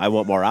saying, I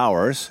want more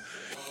hours.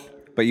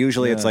 But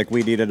usually it's like,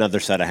 we need another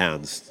set of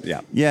hands.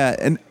 Yeah. Yeah.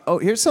 And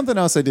here's something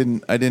else I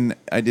didn't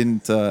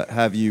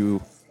have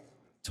you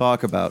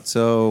talk about.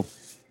 So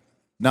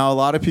now a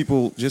lot of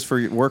people, just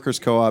for workers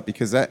co-op,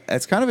 because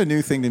that's kind of a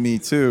new thing to me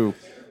too.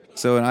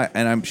 So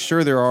and I'm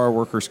sure there are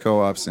workers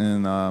co-ops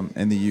in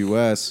the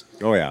U.S.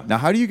 Oh yeah. Now,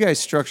 how do you guys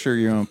structure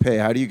your own pay?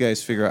 How do you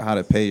guys figure out how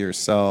to pay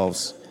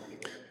yourselves?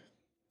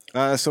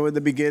 So in the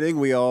beginning,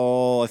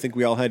 I think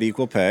we all had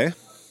equal pay.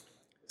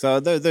 So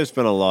there's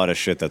been a lot of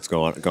shit that's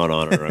gone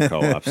on in our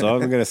co-op. So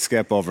I'm going to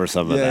skip over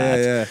some of that.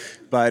 Yeah.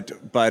 But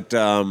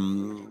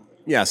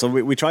yeah, so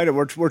we're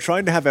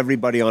trying to have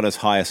everybody on as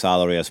high a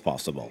salary as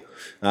possible.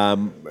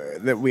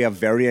 That we have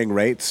varying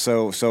rates.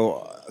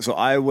 So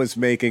I was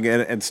making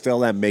and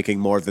still am making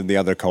more than the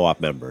other co-op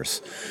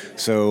members.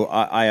 So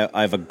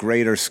I have a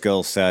greater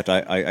skill set.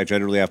 I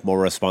generally have more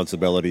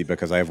responsibility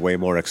because I have way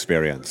more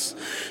experience.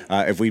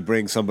 If we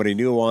bring somebody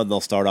new on,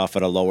 they'll start off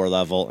at a lower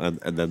level and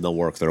then they'll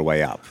work their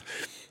way up.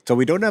 So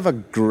we don't have a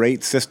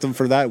great system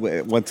for that.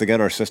 Once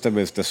again, our system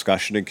is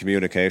discussion and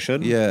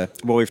communication. Yeah.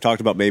 Well, we've talked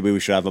about maybe we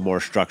should have a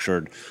more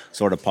structured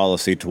sort of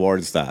policy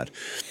towards that.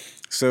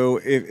 So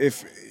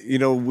if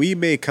we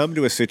may come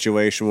to a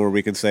situation where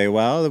we can say,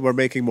 well, we're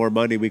making more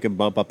money, we can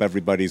bump up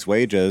everybody's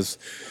wages.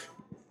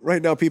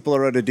 Right now, people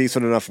are at a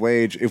decent enough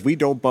wage. If we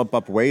don't bump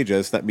up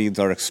wages, that means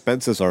our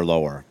expenses are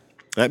lower.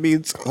 That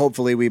means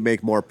hopefully we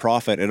make more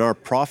profit, and our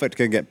profit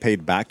can get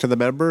paid back to the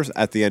members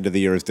at the end of the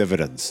year as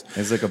dividends.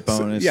 It's like a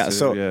bonus.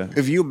 So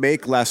if you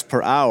make less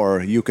per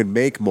hour, you can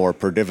make more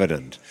per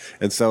dividend.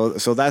 And so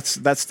that's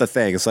the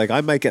thing. It's like I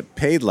might get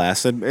paid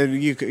less,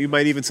 and you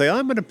might even say,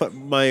 I'm going to put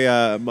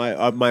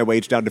my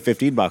wage down to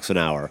 $15 an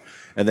hour,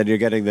 and then you're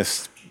getting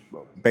this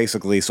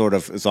basically sort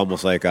of, it's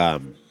almost like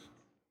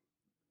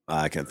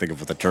I can't think of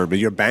what the term, but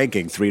you're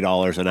banking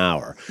 $3 an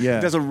hour. Yeah.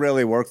 It doesn't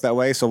really work that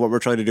way. So what we're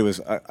trying to do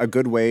is a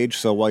good wage.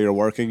 So while you're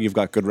working, you've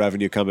got good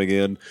revenue coming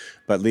in,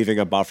 but leaving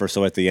a buffer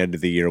so at the end of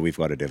the year we've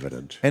got a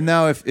dividend. And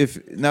now,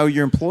 if now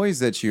your employees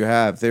that you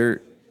have,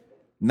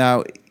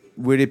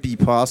 would it be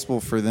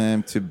possible for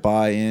them to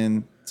buy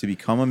in to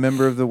become a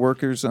member of the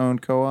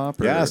workers-owned co-op?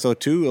 Or? Yeah, so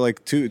two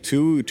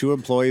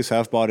employees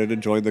have bought in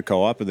and joined the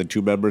co-op, and then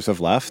 2 members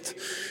have left.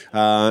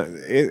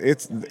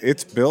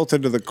 It's built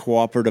into the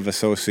Cooperative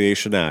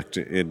Association Act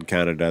in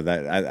Canada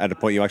that at a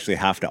point you actually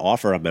have to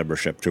offer a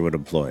membership to an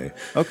employee.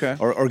 Okay.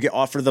 Or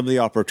offer them the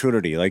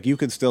opportunity. Like you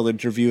can still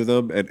interview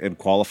them and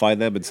qualify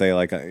them and say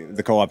like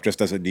the co-op just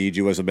doesn't need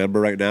you as a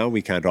member right now.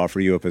 We can't offer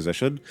you a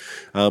position,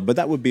 but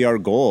that would be our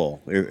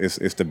goal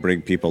is to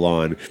bring people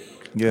on.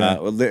 Yeah.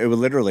 It was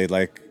literally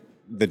like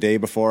the day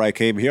before I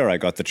came here, I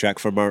got the check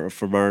from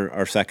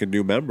our second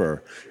new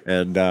member,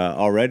 and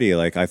already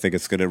like I think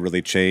it's going to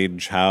really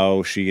change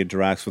how she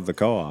interacts with the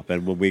co-op.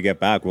 And when we get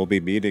back, we'll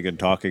be meeting and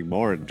talking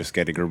more and just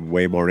getting her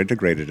way more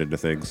integrated into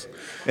things.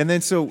 And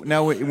then so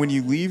now when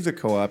you leave the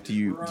co-op, do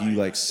you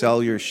like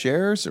sell your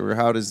shares, or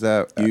how does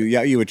that?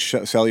 You would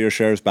sell your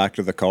shares back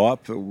to the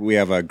co-op. We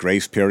have a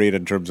grace period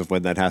in terms of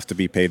when that has to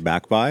be paid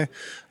back by.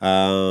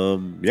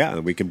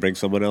 We can bring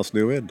someone else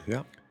new in.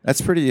 Yeah. That's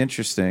pretty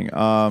interesting.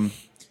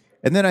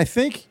 And then I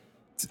think,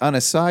 on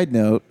a side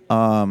note,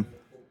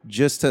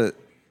 just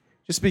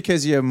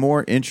because you have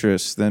more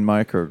interest than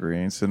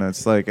microgreens, and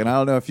it's like, and I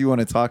don't know if you want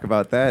to talk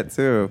about that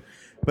too,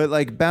 but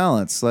like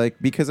balance, like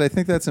because I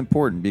think that's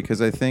important,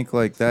 because I think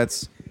like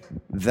that's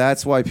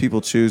why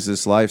people choose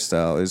this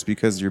lifestyle, is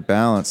because you're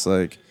balanced.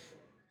 Like,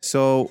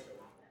 so,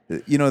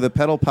 the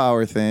pedal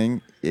power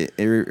thing,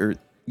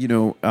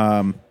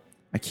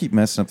 I keep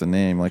messing up the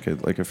name like a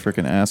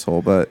freaking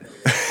asshole, but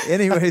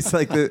anyways,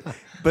 like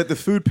the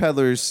Food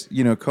Peddlers,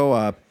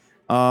 co-op,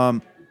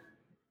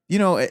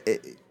 you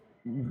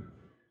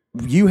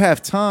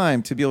have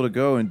time to be able to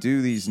go and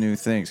do these new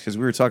things, because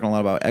we were talking a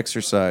lot about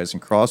exercise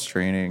and cross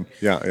training.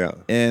 Yeah.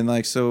 And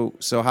like so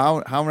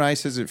how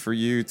nice is it for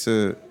you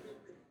to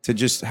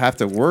just have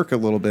to work a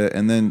little bit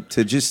and then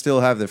to just still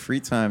have the free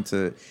time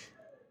to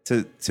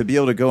be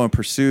able to go and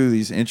pursue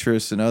these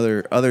interests and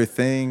other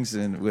things,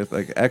 and with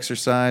like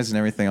exercise and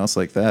everything else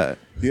like that?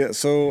 Yeah,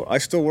 so I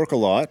still work a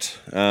lot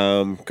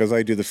because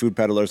I do the Food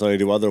Peddlers and I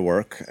do other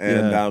work.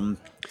 And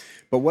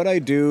but what I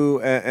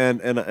do,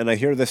 and I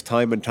hear this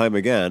time and time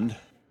again.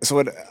 So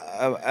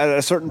at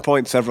a certain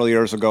point several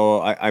years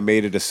ago, I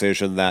made a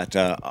decision that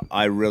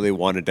I really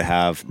wanted to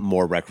have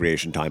more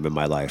recreation time in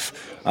my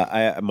life.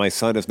 My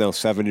son is now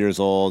 7 years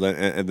old,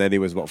 and then he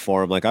was about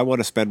 4. I'm like, I want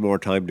to spend more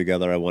time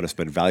together. I want to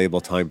spend valuable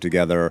time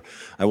together.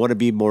 I want to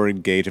be more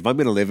engaged. If I'm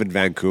going to live in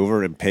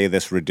Vancouver and pay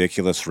this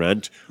ridiculous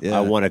rent, I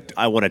want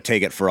to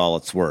take it for all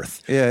it's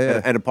worth. Yeah.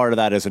 And a part of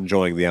that is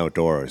enjoying the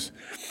outdoors.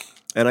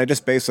 And I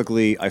just I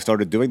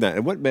started doing that.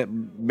 And what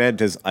meant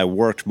is I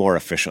worked more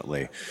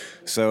efficiently.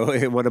 So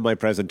in one of my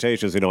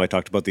presentations, I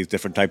talked about these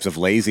different types of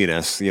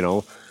laziness.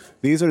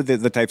 These are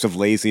the types of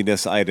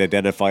laziness I'd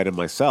identified in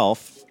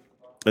myself,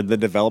 and then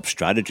developed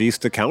strategies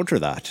to counter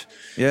that.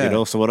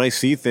 Yeah. So when I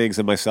see things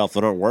in myself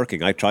that aren't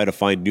working, I try to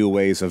find new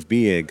ways of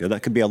being. And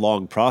that can be a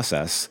long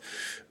process.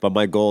 But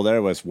my goal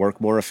there was work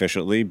more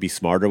efficiently, be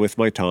smarter with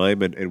my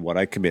time and what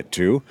I commit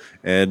to,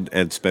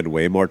 and spend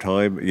way more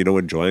time,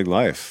 enjoying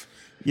life.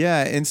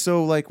 Yeah, and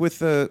so like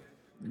with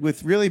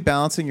really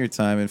balancing your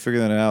time and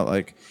figuring that out,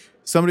 like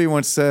somebody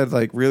once said,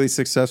 like really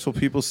successful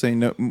people say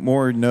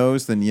more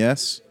no's than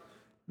yes.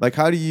 Like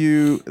how do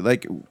you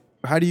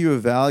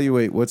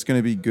evaluate what's going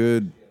to be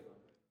good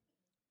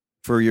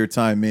for your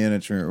time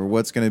management, or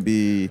what's going to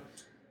be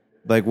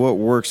like what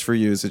works for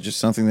you? Is it just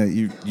something that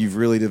you've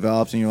really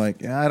developed and you're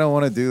like, I don't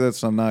want to do that,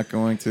 so I'm not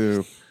going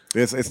to?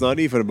 It's not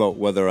even about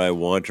whether I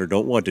want or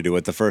don't want to do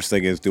it. The first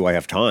thing is, do I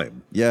have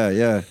time?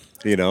 Yeah.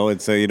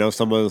 And so,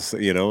 someone's,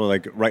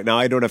 like right now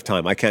I don't have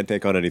time. I can't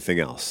take on anything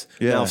else.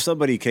 Yeah. Now, if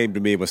somebody came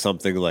to me with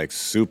something like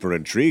super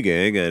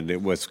intriguing and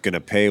it was going to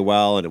pay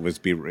well and it was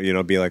be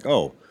like,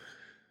 oh,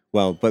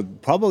 well,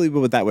 but probably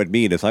what that would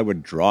mean is I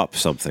would drop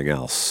something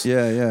else.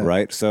 Yeah.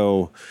 Right.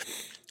 So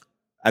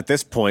at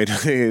this point,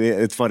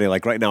 it's funny,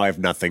 like right now I have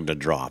nothing to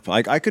drop.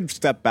 I could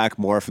step back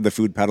more from the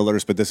Food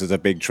Peddlers, but this is a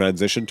big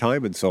transition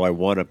time, and so I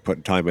want to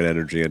put time and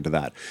energy into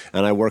that.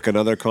 And I work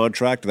another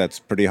contract that's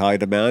pretty high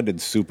demand and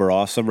super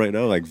awesome right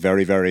now, like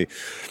very, very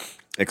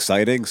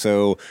exciting.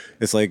 So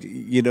it's like,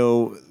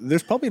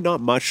 there's probably not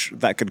much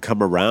that could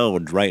come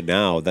around right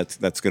now that's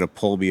going to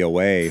pull me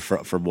away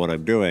from what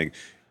I'm doing.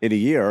 In a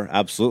year,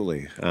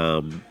 absolutely.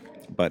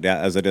 But yeah,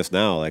 as it is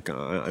now, like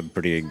I'm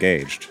pretty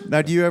engaged.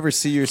 Now, do you ever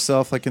see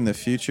yourself like in the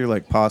future,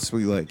 like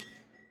possibly like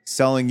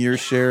selling your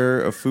share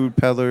of Food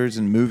Peddlers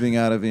and moving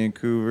out of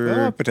Vancouver?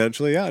 Yeah,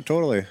 potentially. Yeah,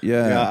 totally.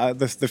 Yeah.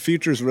 The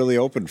future's really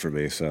open for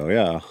me. So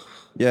yeah.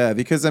 Yeah,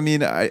 because I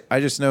mean, I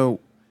just know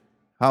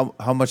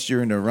how much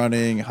you're into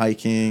running,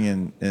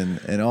 hiking,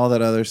 and all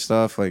that other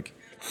stuff. Like,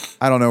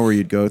 I don't know where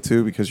you'd go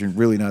to because you're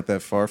really not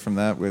that far from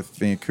that with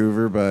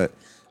Vancouver. But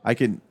I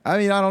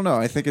don't know.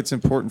 I think it's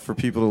important for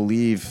people to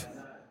leave,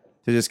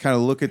 to just kind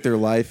of look at their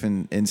life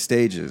in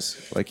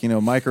stages. Like,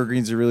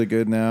 microgreens are really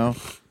good now,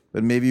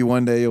 but maybe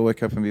one day you'll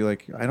wake up and be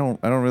like, I don't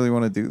really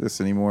want to do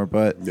this anymore.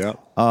 But yeah.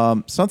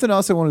 Something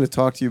else I wanted to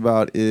talk to you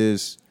about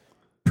is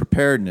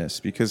preparedness,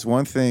 because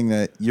one thing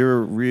that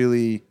you're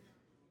really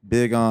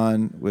big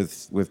on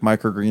with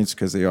microgreens,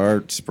 because they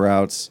are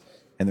sprouts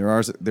and there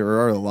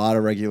are a lot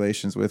of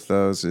regulations with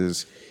those,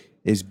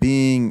 is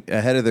being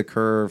ahead of the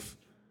curve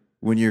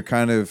when you're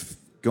kind of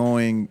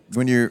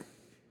when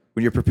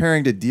you're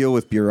preparing to deal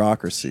with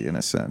bureaucracy in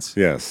a sense.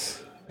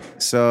 Yes.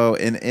 So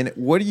and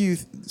what do you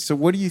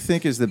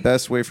think is the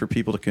best way for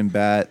people to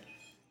combat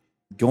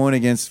going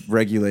against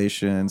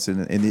regulations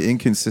and the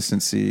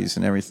inconsistencies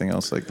and everything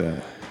else like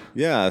that?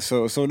 Yeah.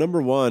 So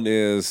number one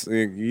is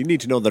you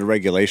need to know the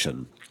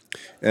regulation,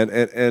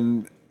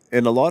 and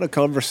in a lot of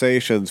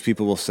conversations,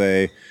 people will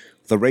say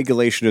the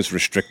regulation is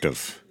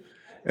restrictive,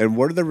 and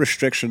where the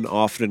restriction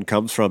often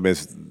comes from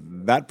is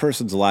that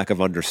person's lack of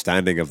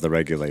understanding of the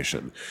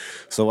regulation.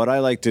 So what I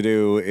like to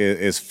do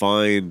is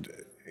find,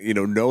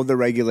 know the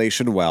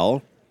regulation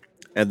well,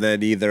 and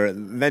then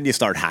you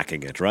start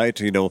hacking it,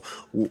 right?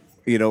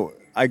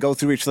 I go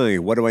through each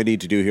thing. What do I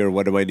need to do here?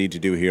 What do I need to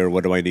do here?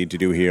 What do I need to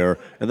do here?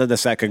 And then the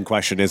second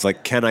question is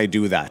like, can I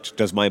do that?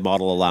 Does my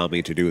model allow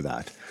me to do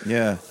that?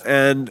 Yeah.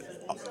 And,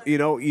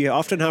 you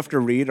often have to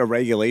read a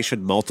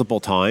regulation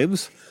multiple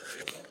times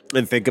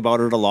and think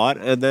about it a lot.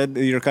 And then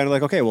you're kind of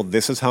like, okay, well,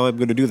 this is how I'm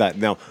going to do that.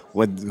 Now,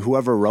 when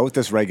whoever wrote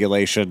this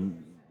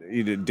regulation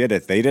did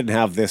it, they didn't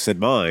have this in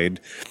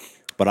mind,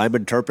 but I'm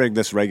interpreting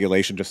this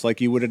regulation just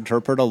like you would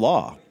interpret a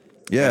law.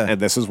 Yeah.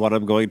 And this is what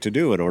I'm going to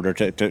do in order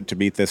to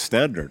meet this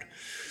standard.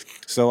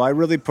 So I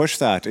really push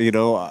that.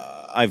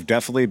 I've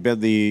definitely been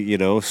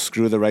the,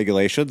 screw the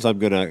regulations. I'm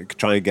going to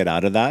try and get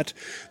out of that.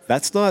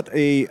 That's not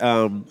a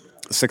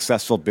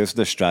successful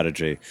business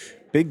strategy.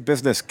 Big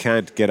business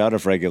can't get out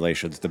of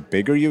regulations. The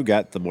bigger you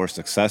get, the more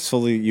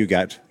successfully you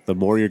get, the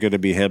more you're going to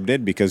be hemmed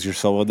in because you're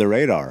so on the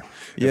radar.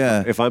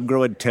 Yeah. If I'm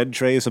growing 10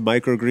 trays of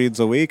microgreens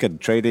a week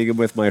and trading them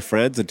with my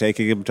friends and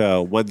taking them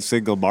to one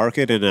single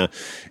market in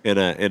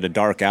a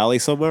dark alley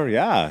somewhere,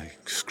 yeah,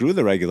 screw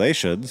the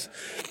regulations.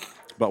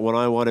 But when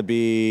I want to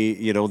be,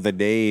 the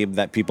name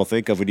that people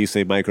think of when you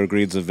say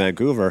microgreens in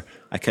Vancouver,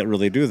 I can't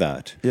really do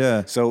that.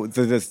 Yeah. So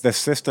the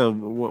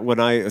system, when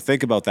I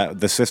think about that,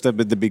 the system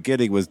in the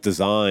beginning was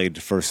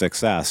designed for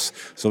success.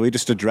 So we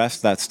just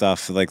addressed that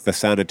stuff, like the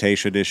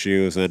sanitation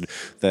issues and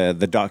the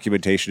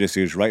documentation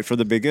issues right from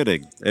the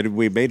beginning. And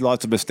we made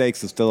lots of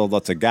mistakes and still had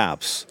lots of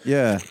gaps.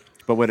 Yeah.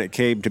 But when it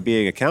came to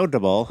being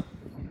accountable...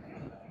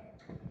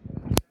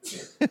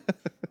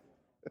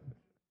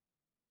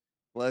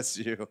 Bless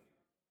you.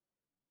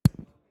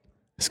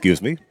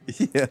 Excuse me.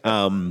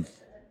 Yeah.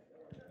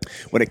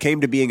 When it came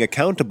to being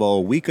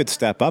accountable, we could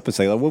step up and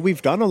say, well,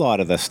 we've done a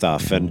lot of this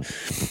stuff. And,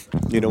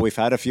 we've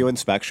had a few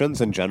inspections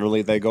and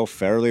generally they go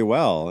fairly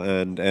well.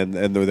 And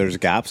there's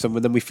gaps and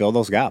then we fill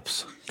those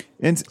gaps.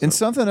 And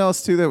something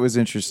else too that was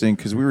interesting,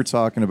 because we were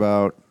talking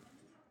about,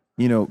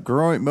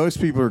 most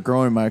people are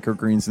growing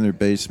microgreens in their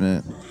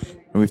basement.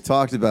 And we've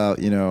talked about,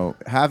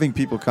 having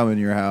people come in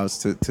your house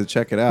to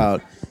check it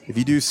out. If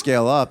you do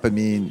scale up,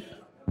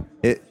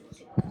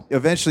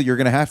 eventually you're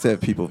going to have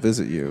people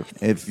visit you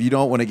if you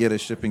don't want to get a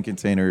shipping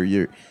container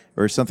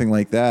or something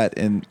like that.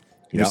 And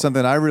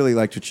something I really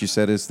liked what you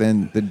said is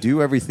then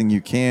do everything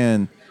you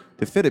can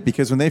to fit it,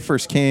 because when they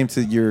first came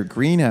to your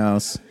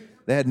greenhouse,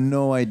 they had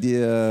no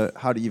idea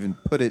how to even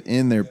put it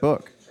in their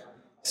book.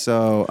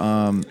 So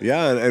and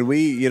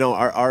we,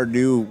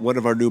 one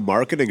of our new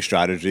marketing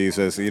strategies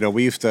is,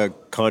 we used to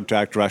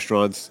contact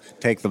restaurants,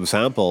 take them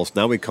samples.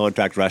 Now we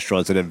contact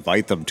restaurants and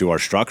invite them to our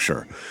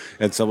structure.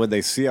 And so when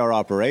they see our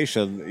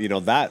operation,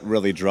 that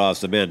really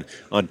draws them in.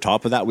 On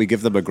top of that, we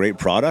give them a great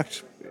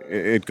product.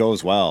 It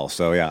goes well.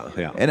 So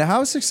yeah. And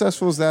how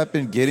successful has that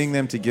been, getting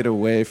them to get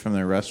away from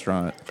their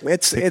restaurant?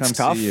 It's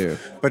tough.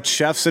 But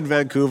chefs in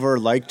Vancouver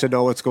like to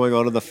know what's going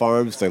on in the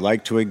farms. They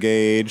like to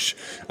engage.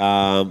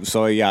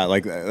 So yeah,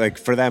 like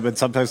for them, and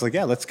sometimes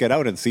let's get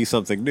out and see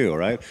something new,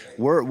 right?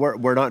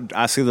 We're not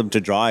asking them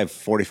to drive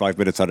 45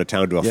 minutes out of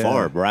town to a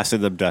farm. We're asking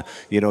them to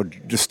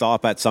just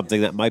stop at something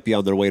that might be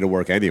on their way to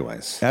work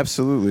anyways.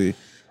 Absolutely.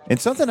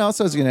 And something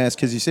else I was going to ask,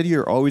 because you said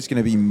you're always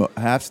going to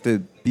have to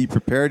be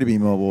prepared to be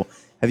mobile.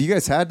 Have you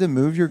guys had to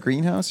move your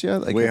greenhouse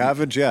yet? We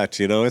haven't yet.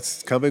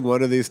 It's coming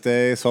one of these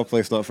days. Hopefully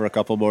it's not for a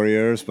couple more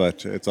years,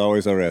 but it's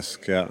always a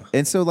risk, yeah.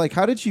 And so,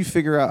 how did you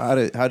figure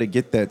out how to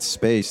get that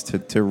space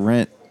to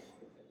rent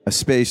a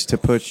space to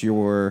put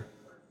your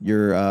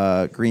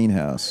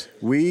greenhouse?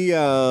 We,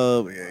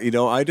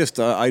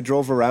 I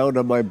drove around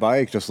on my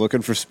bike just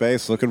looking for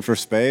space,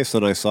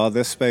 and I saw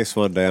this space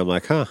one day. I'm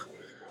like, I'm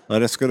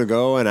just going to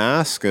go and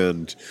ask,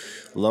 and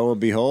lo and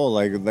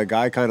behold, the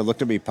guy kind of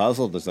looked at me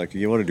puzzled. It's like,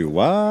 you want to do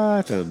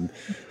what? And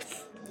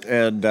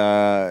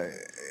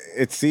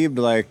it seemed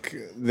like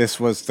this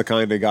was the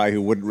kind of guy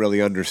who wouldn't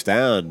really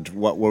understand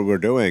what we're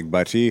doing.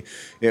 But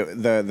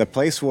the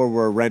place where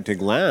we're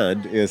renting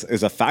land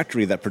is a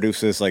factory that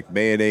produces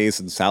mayonnaise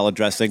and salad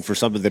dressing for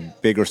some of the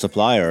bigger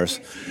suppliers.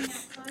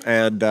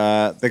 And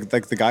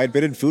the guy had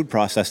been in food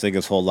processing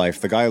his whole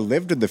life. The guy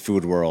lived in the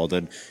food world,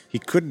 and he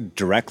couldn't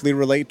directly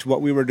relate to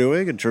what we were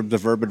doing in terms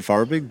of urban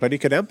farming, but he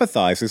could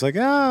empathize. He's like,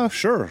 yeah,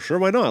 sure,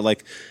 why not?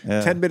 Like,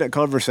 10-minute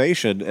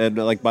conversation, and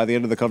like by the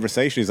end of the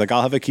conversation, he's like,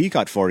 I'll have a key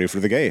cut for you for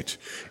the gate.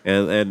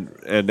 And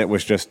it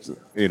was just,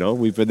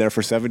 we've been there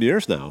for 7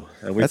 years now,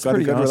 and we've got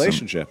a good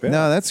relationship. Yeah.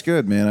 No, that's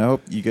good, man. I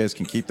hope you guys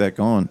can keep that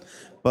going.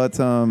 But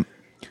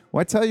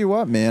well, I tell you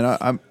what, man,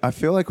 I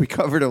feel like we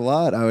covered a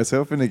lot. I was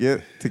hoping to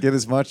get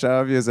as much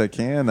out of you as I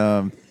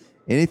can.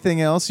 Anything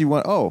else you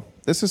want? Oh,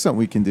 this is something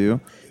we can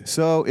do.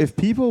 So if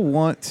people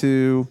want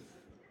to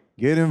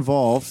get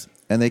involved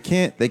and they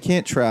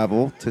can't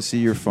travel to see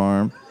your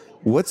farm,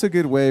 what's a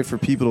good way for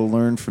people to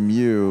learn from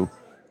you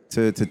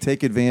to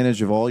take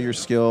advantage of all your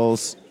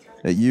skills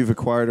that you've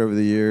acquired over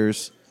the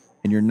years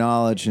and your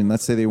knowledge? And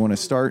let's say they want to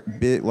start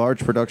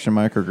large production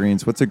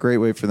microgreens. What's a great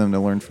way for them to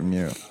learn from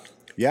you?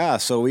 Yeah,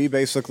 so we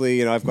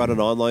basically, I've got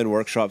an online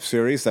workshop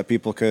series that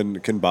people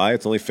can buy.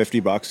 It's only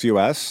 $50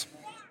 US.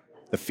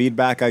 The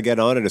feedback I get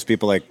on it is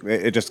people like,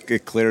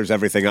 it clears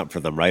everything up for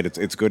them, right?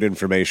 It's good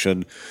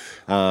information.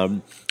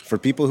 For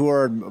people who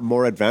are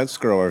more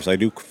advanced growers, I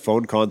do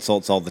phone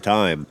consults all the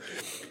time.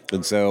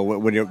 And so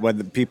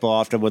when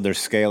people they're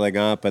scaling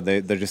up and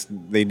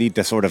they need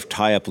to sort of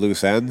tie up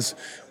loose ends,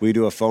 we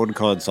do a phone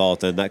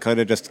consult, and that kind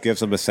of just gives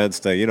them a sense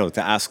to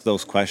ask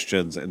those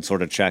questions and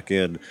sort of check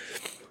in.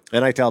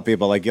 And I tell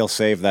people, like, you'll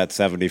save that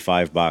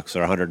 $75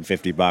 or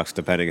 $150,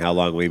 depending how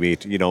long we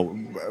meet,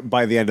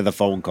 by the end of the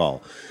phone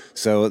call.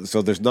 So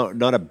there's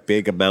not a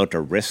big amount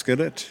of risk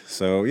in it.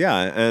 So yeah,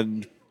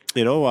 and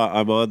we're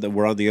on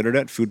the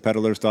internet,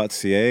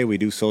 foodpeddlers.ca. We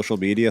do social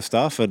media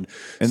stuff, and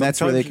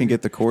that's where they can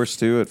get the course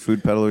too, at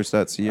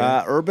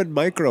foodpeddlers.ca.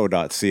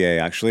 Urbanmicro.ca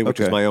actually,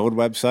 which is my own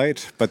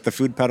website. But the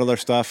Food Peddler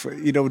stuff,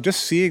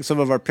 just seeing some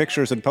of our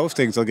pictures and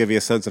postings will give you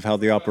a sense of how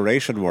the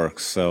operation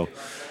works. So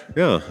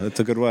yeah, that's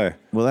a good way.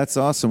 Well, that's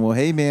awesome. Well,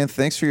 hey man,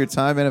 thanks for your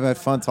time, man. I've had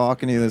fun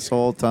talking to you this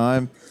whole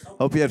time.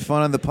 Hope you had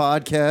fun on the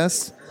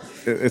podcast.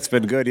 It's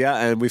been good, yeah,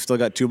 and we've still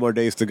got 2 more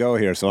days to go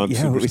here, so I'm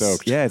super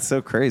stoked. Yeah, it's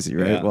so crazy,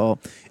 right? Yeah. Well,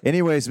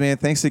 anyways, man,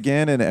 thanks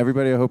again, and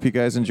everybody, I hope you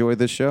guys enjoyed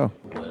this show.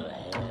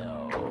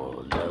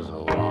 Hell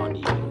doesn't want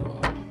you,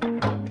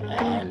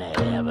 and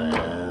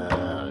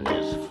heaven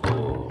is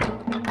full.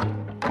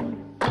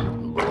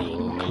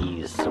 Bring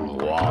me some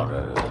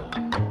water,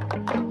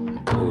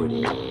 put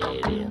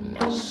it in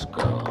the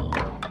skull.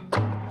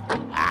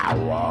 I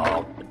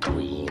walk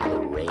between the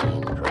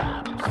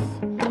raindrops,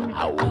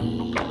 I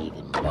weed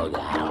in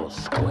Bughouse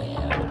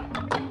Square,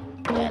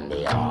 and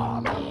the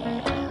army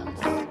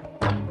ants,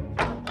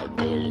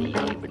 they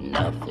leave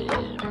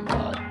nothing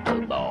but the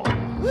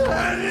bones.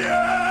 And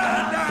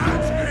you're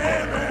not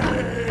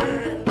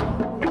screaming,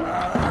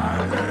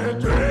 I'm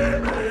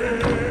dreaming.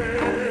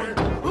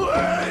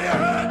 Well,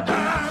 you're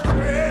not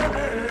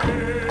screaming,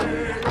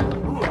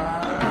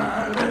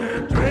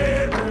 I'm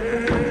dreaming.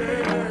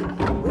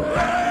 Well,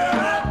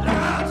 you're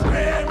not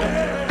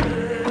screaming,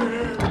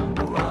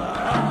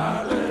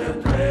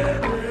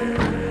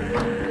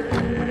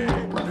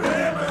 I'm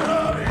dreaming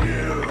of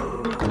you.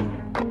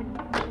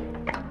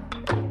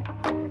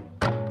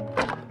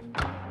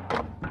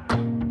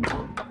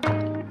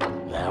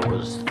 There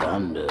was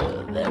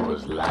thunder, there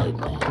was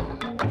lightning,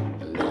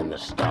 and then the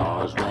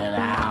stars went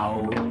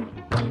out,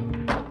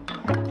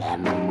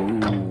 and the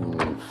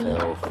moon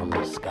fell from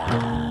the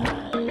sky.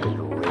 It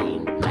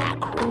rained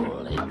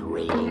mackerel, it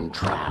rained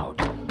trout,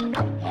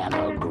 and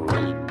a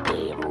great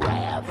day of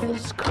wrath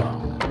has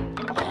come.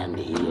 And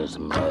here's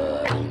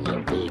mud in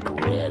your big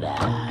red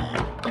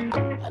eye,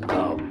 and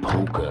the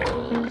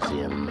poker's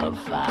in the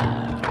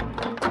fire.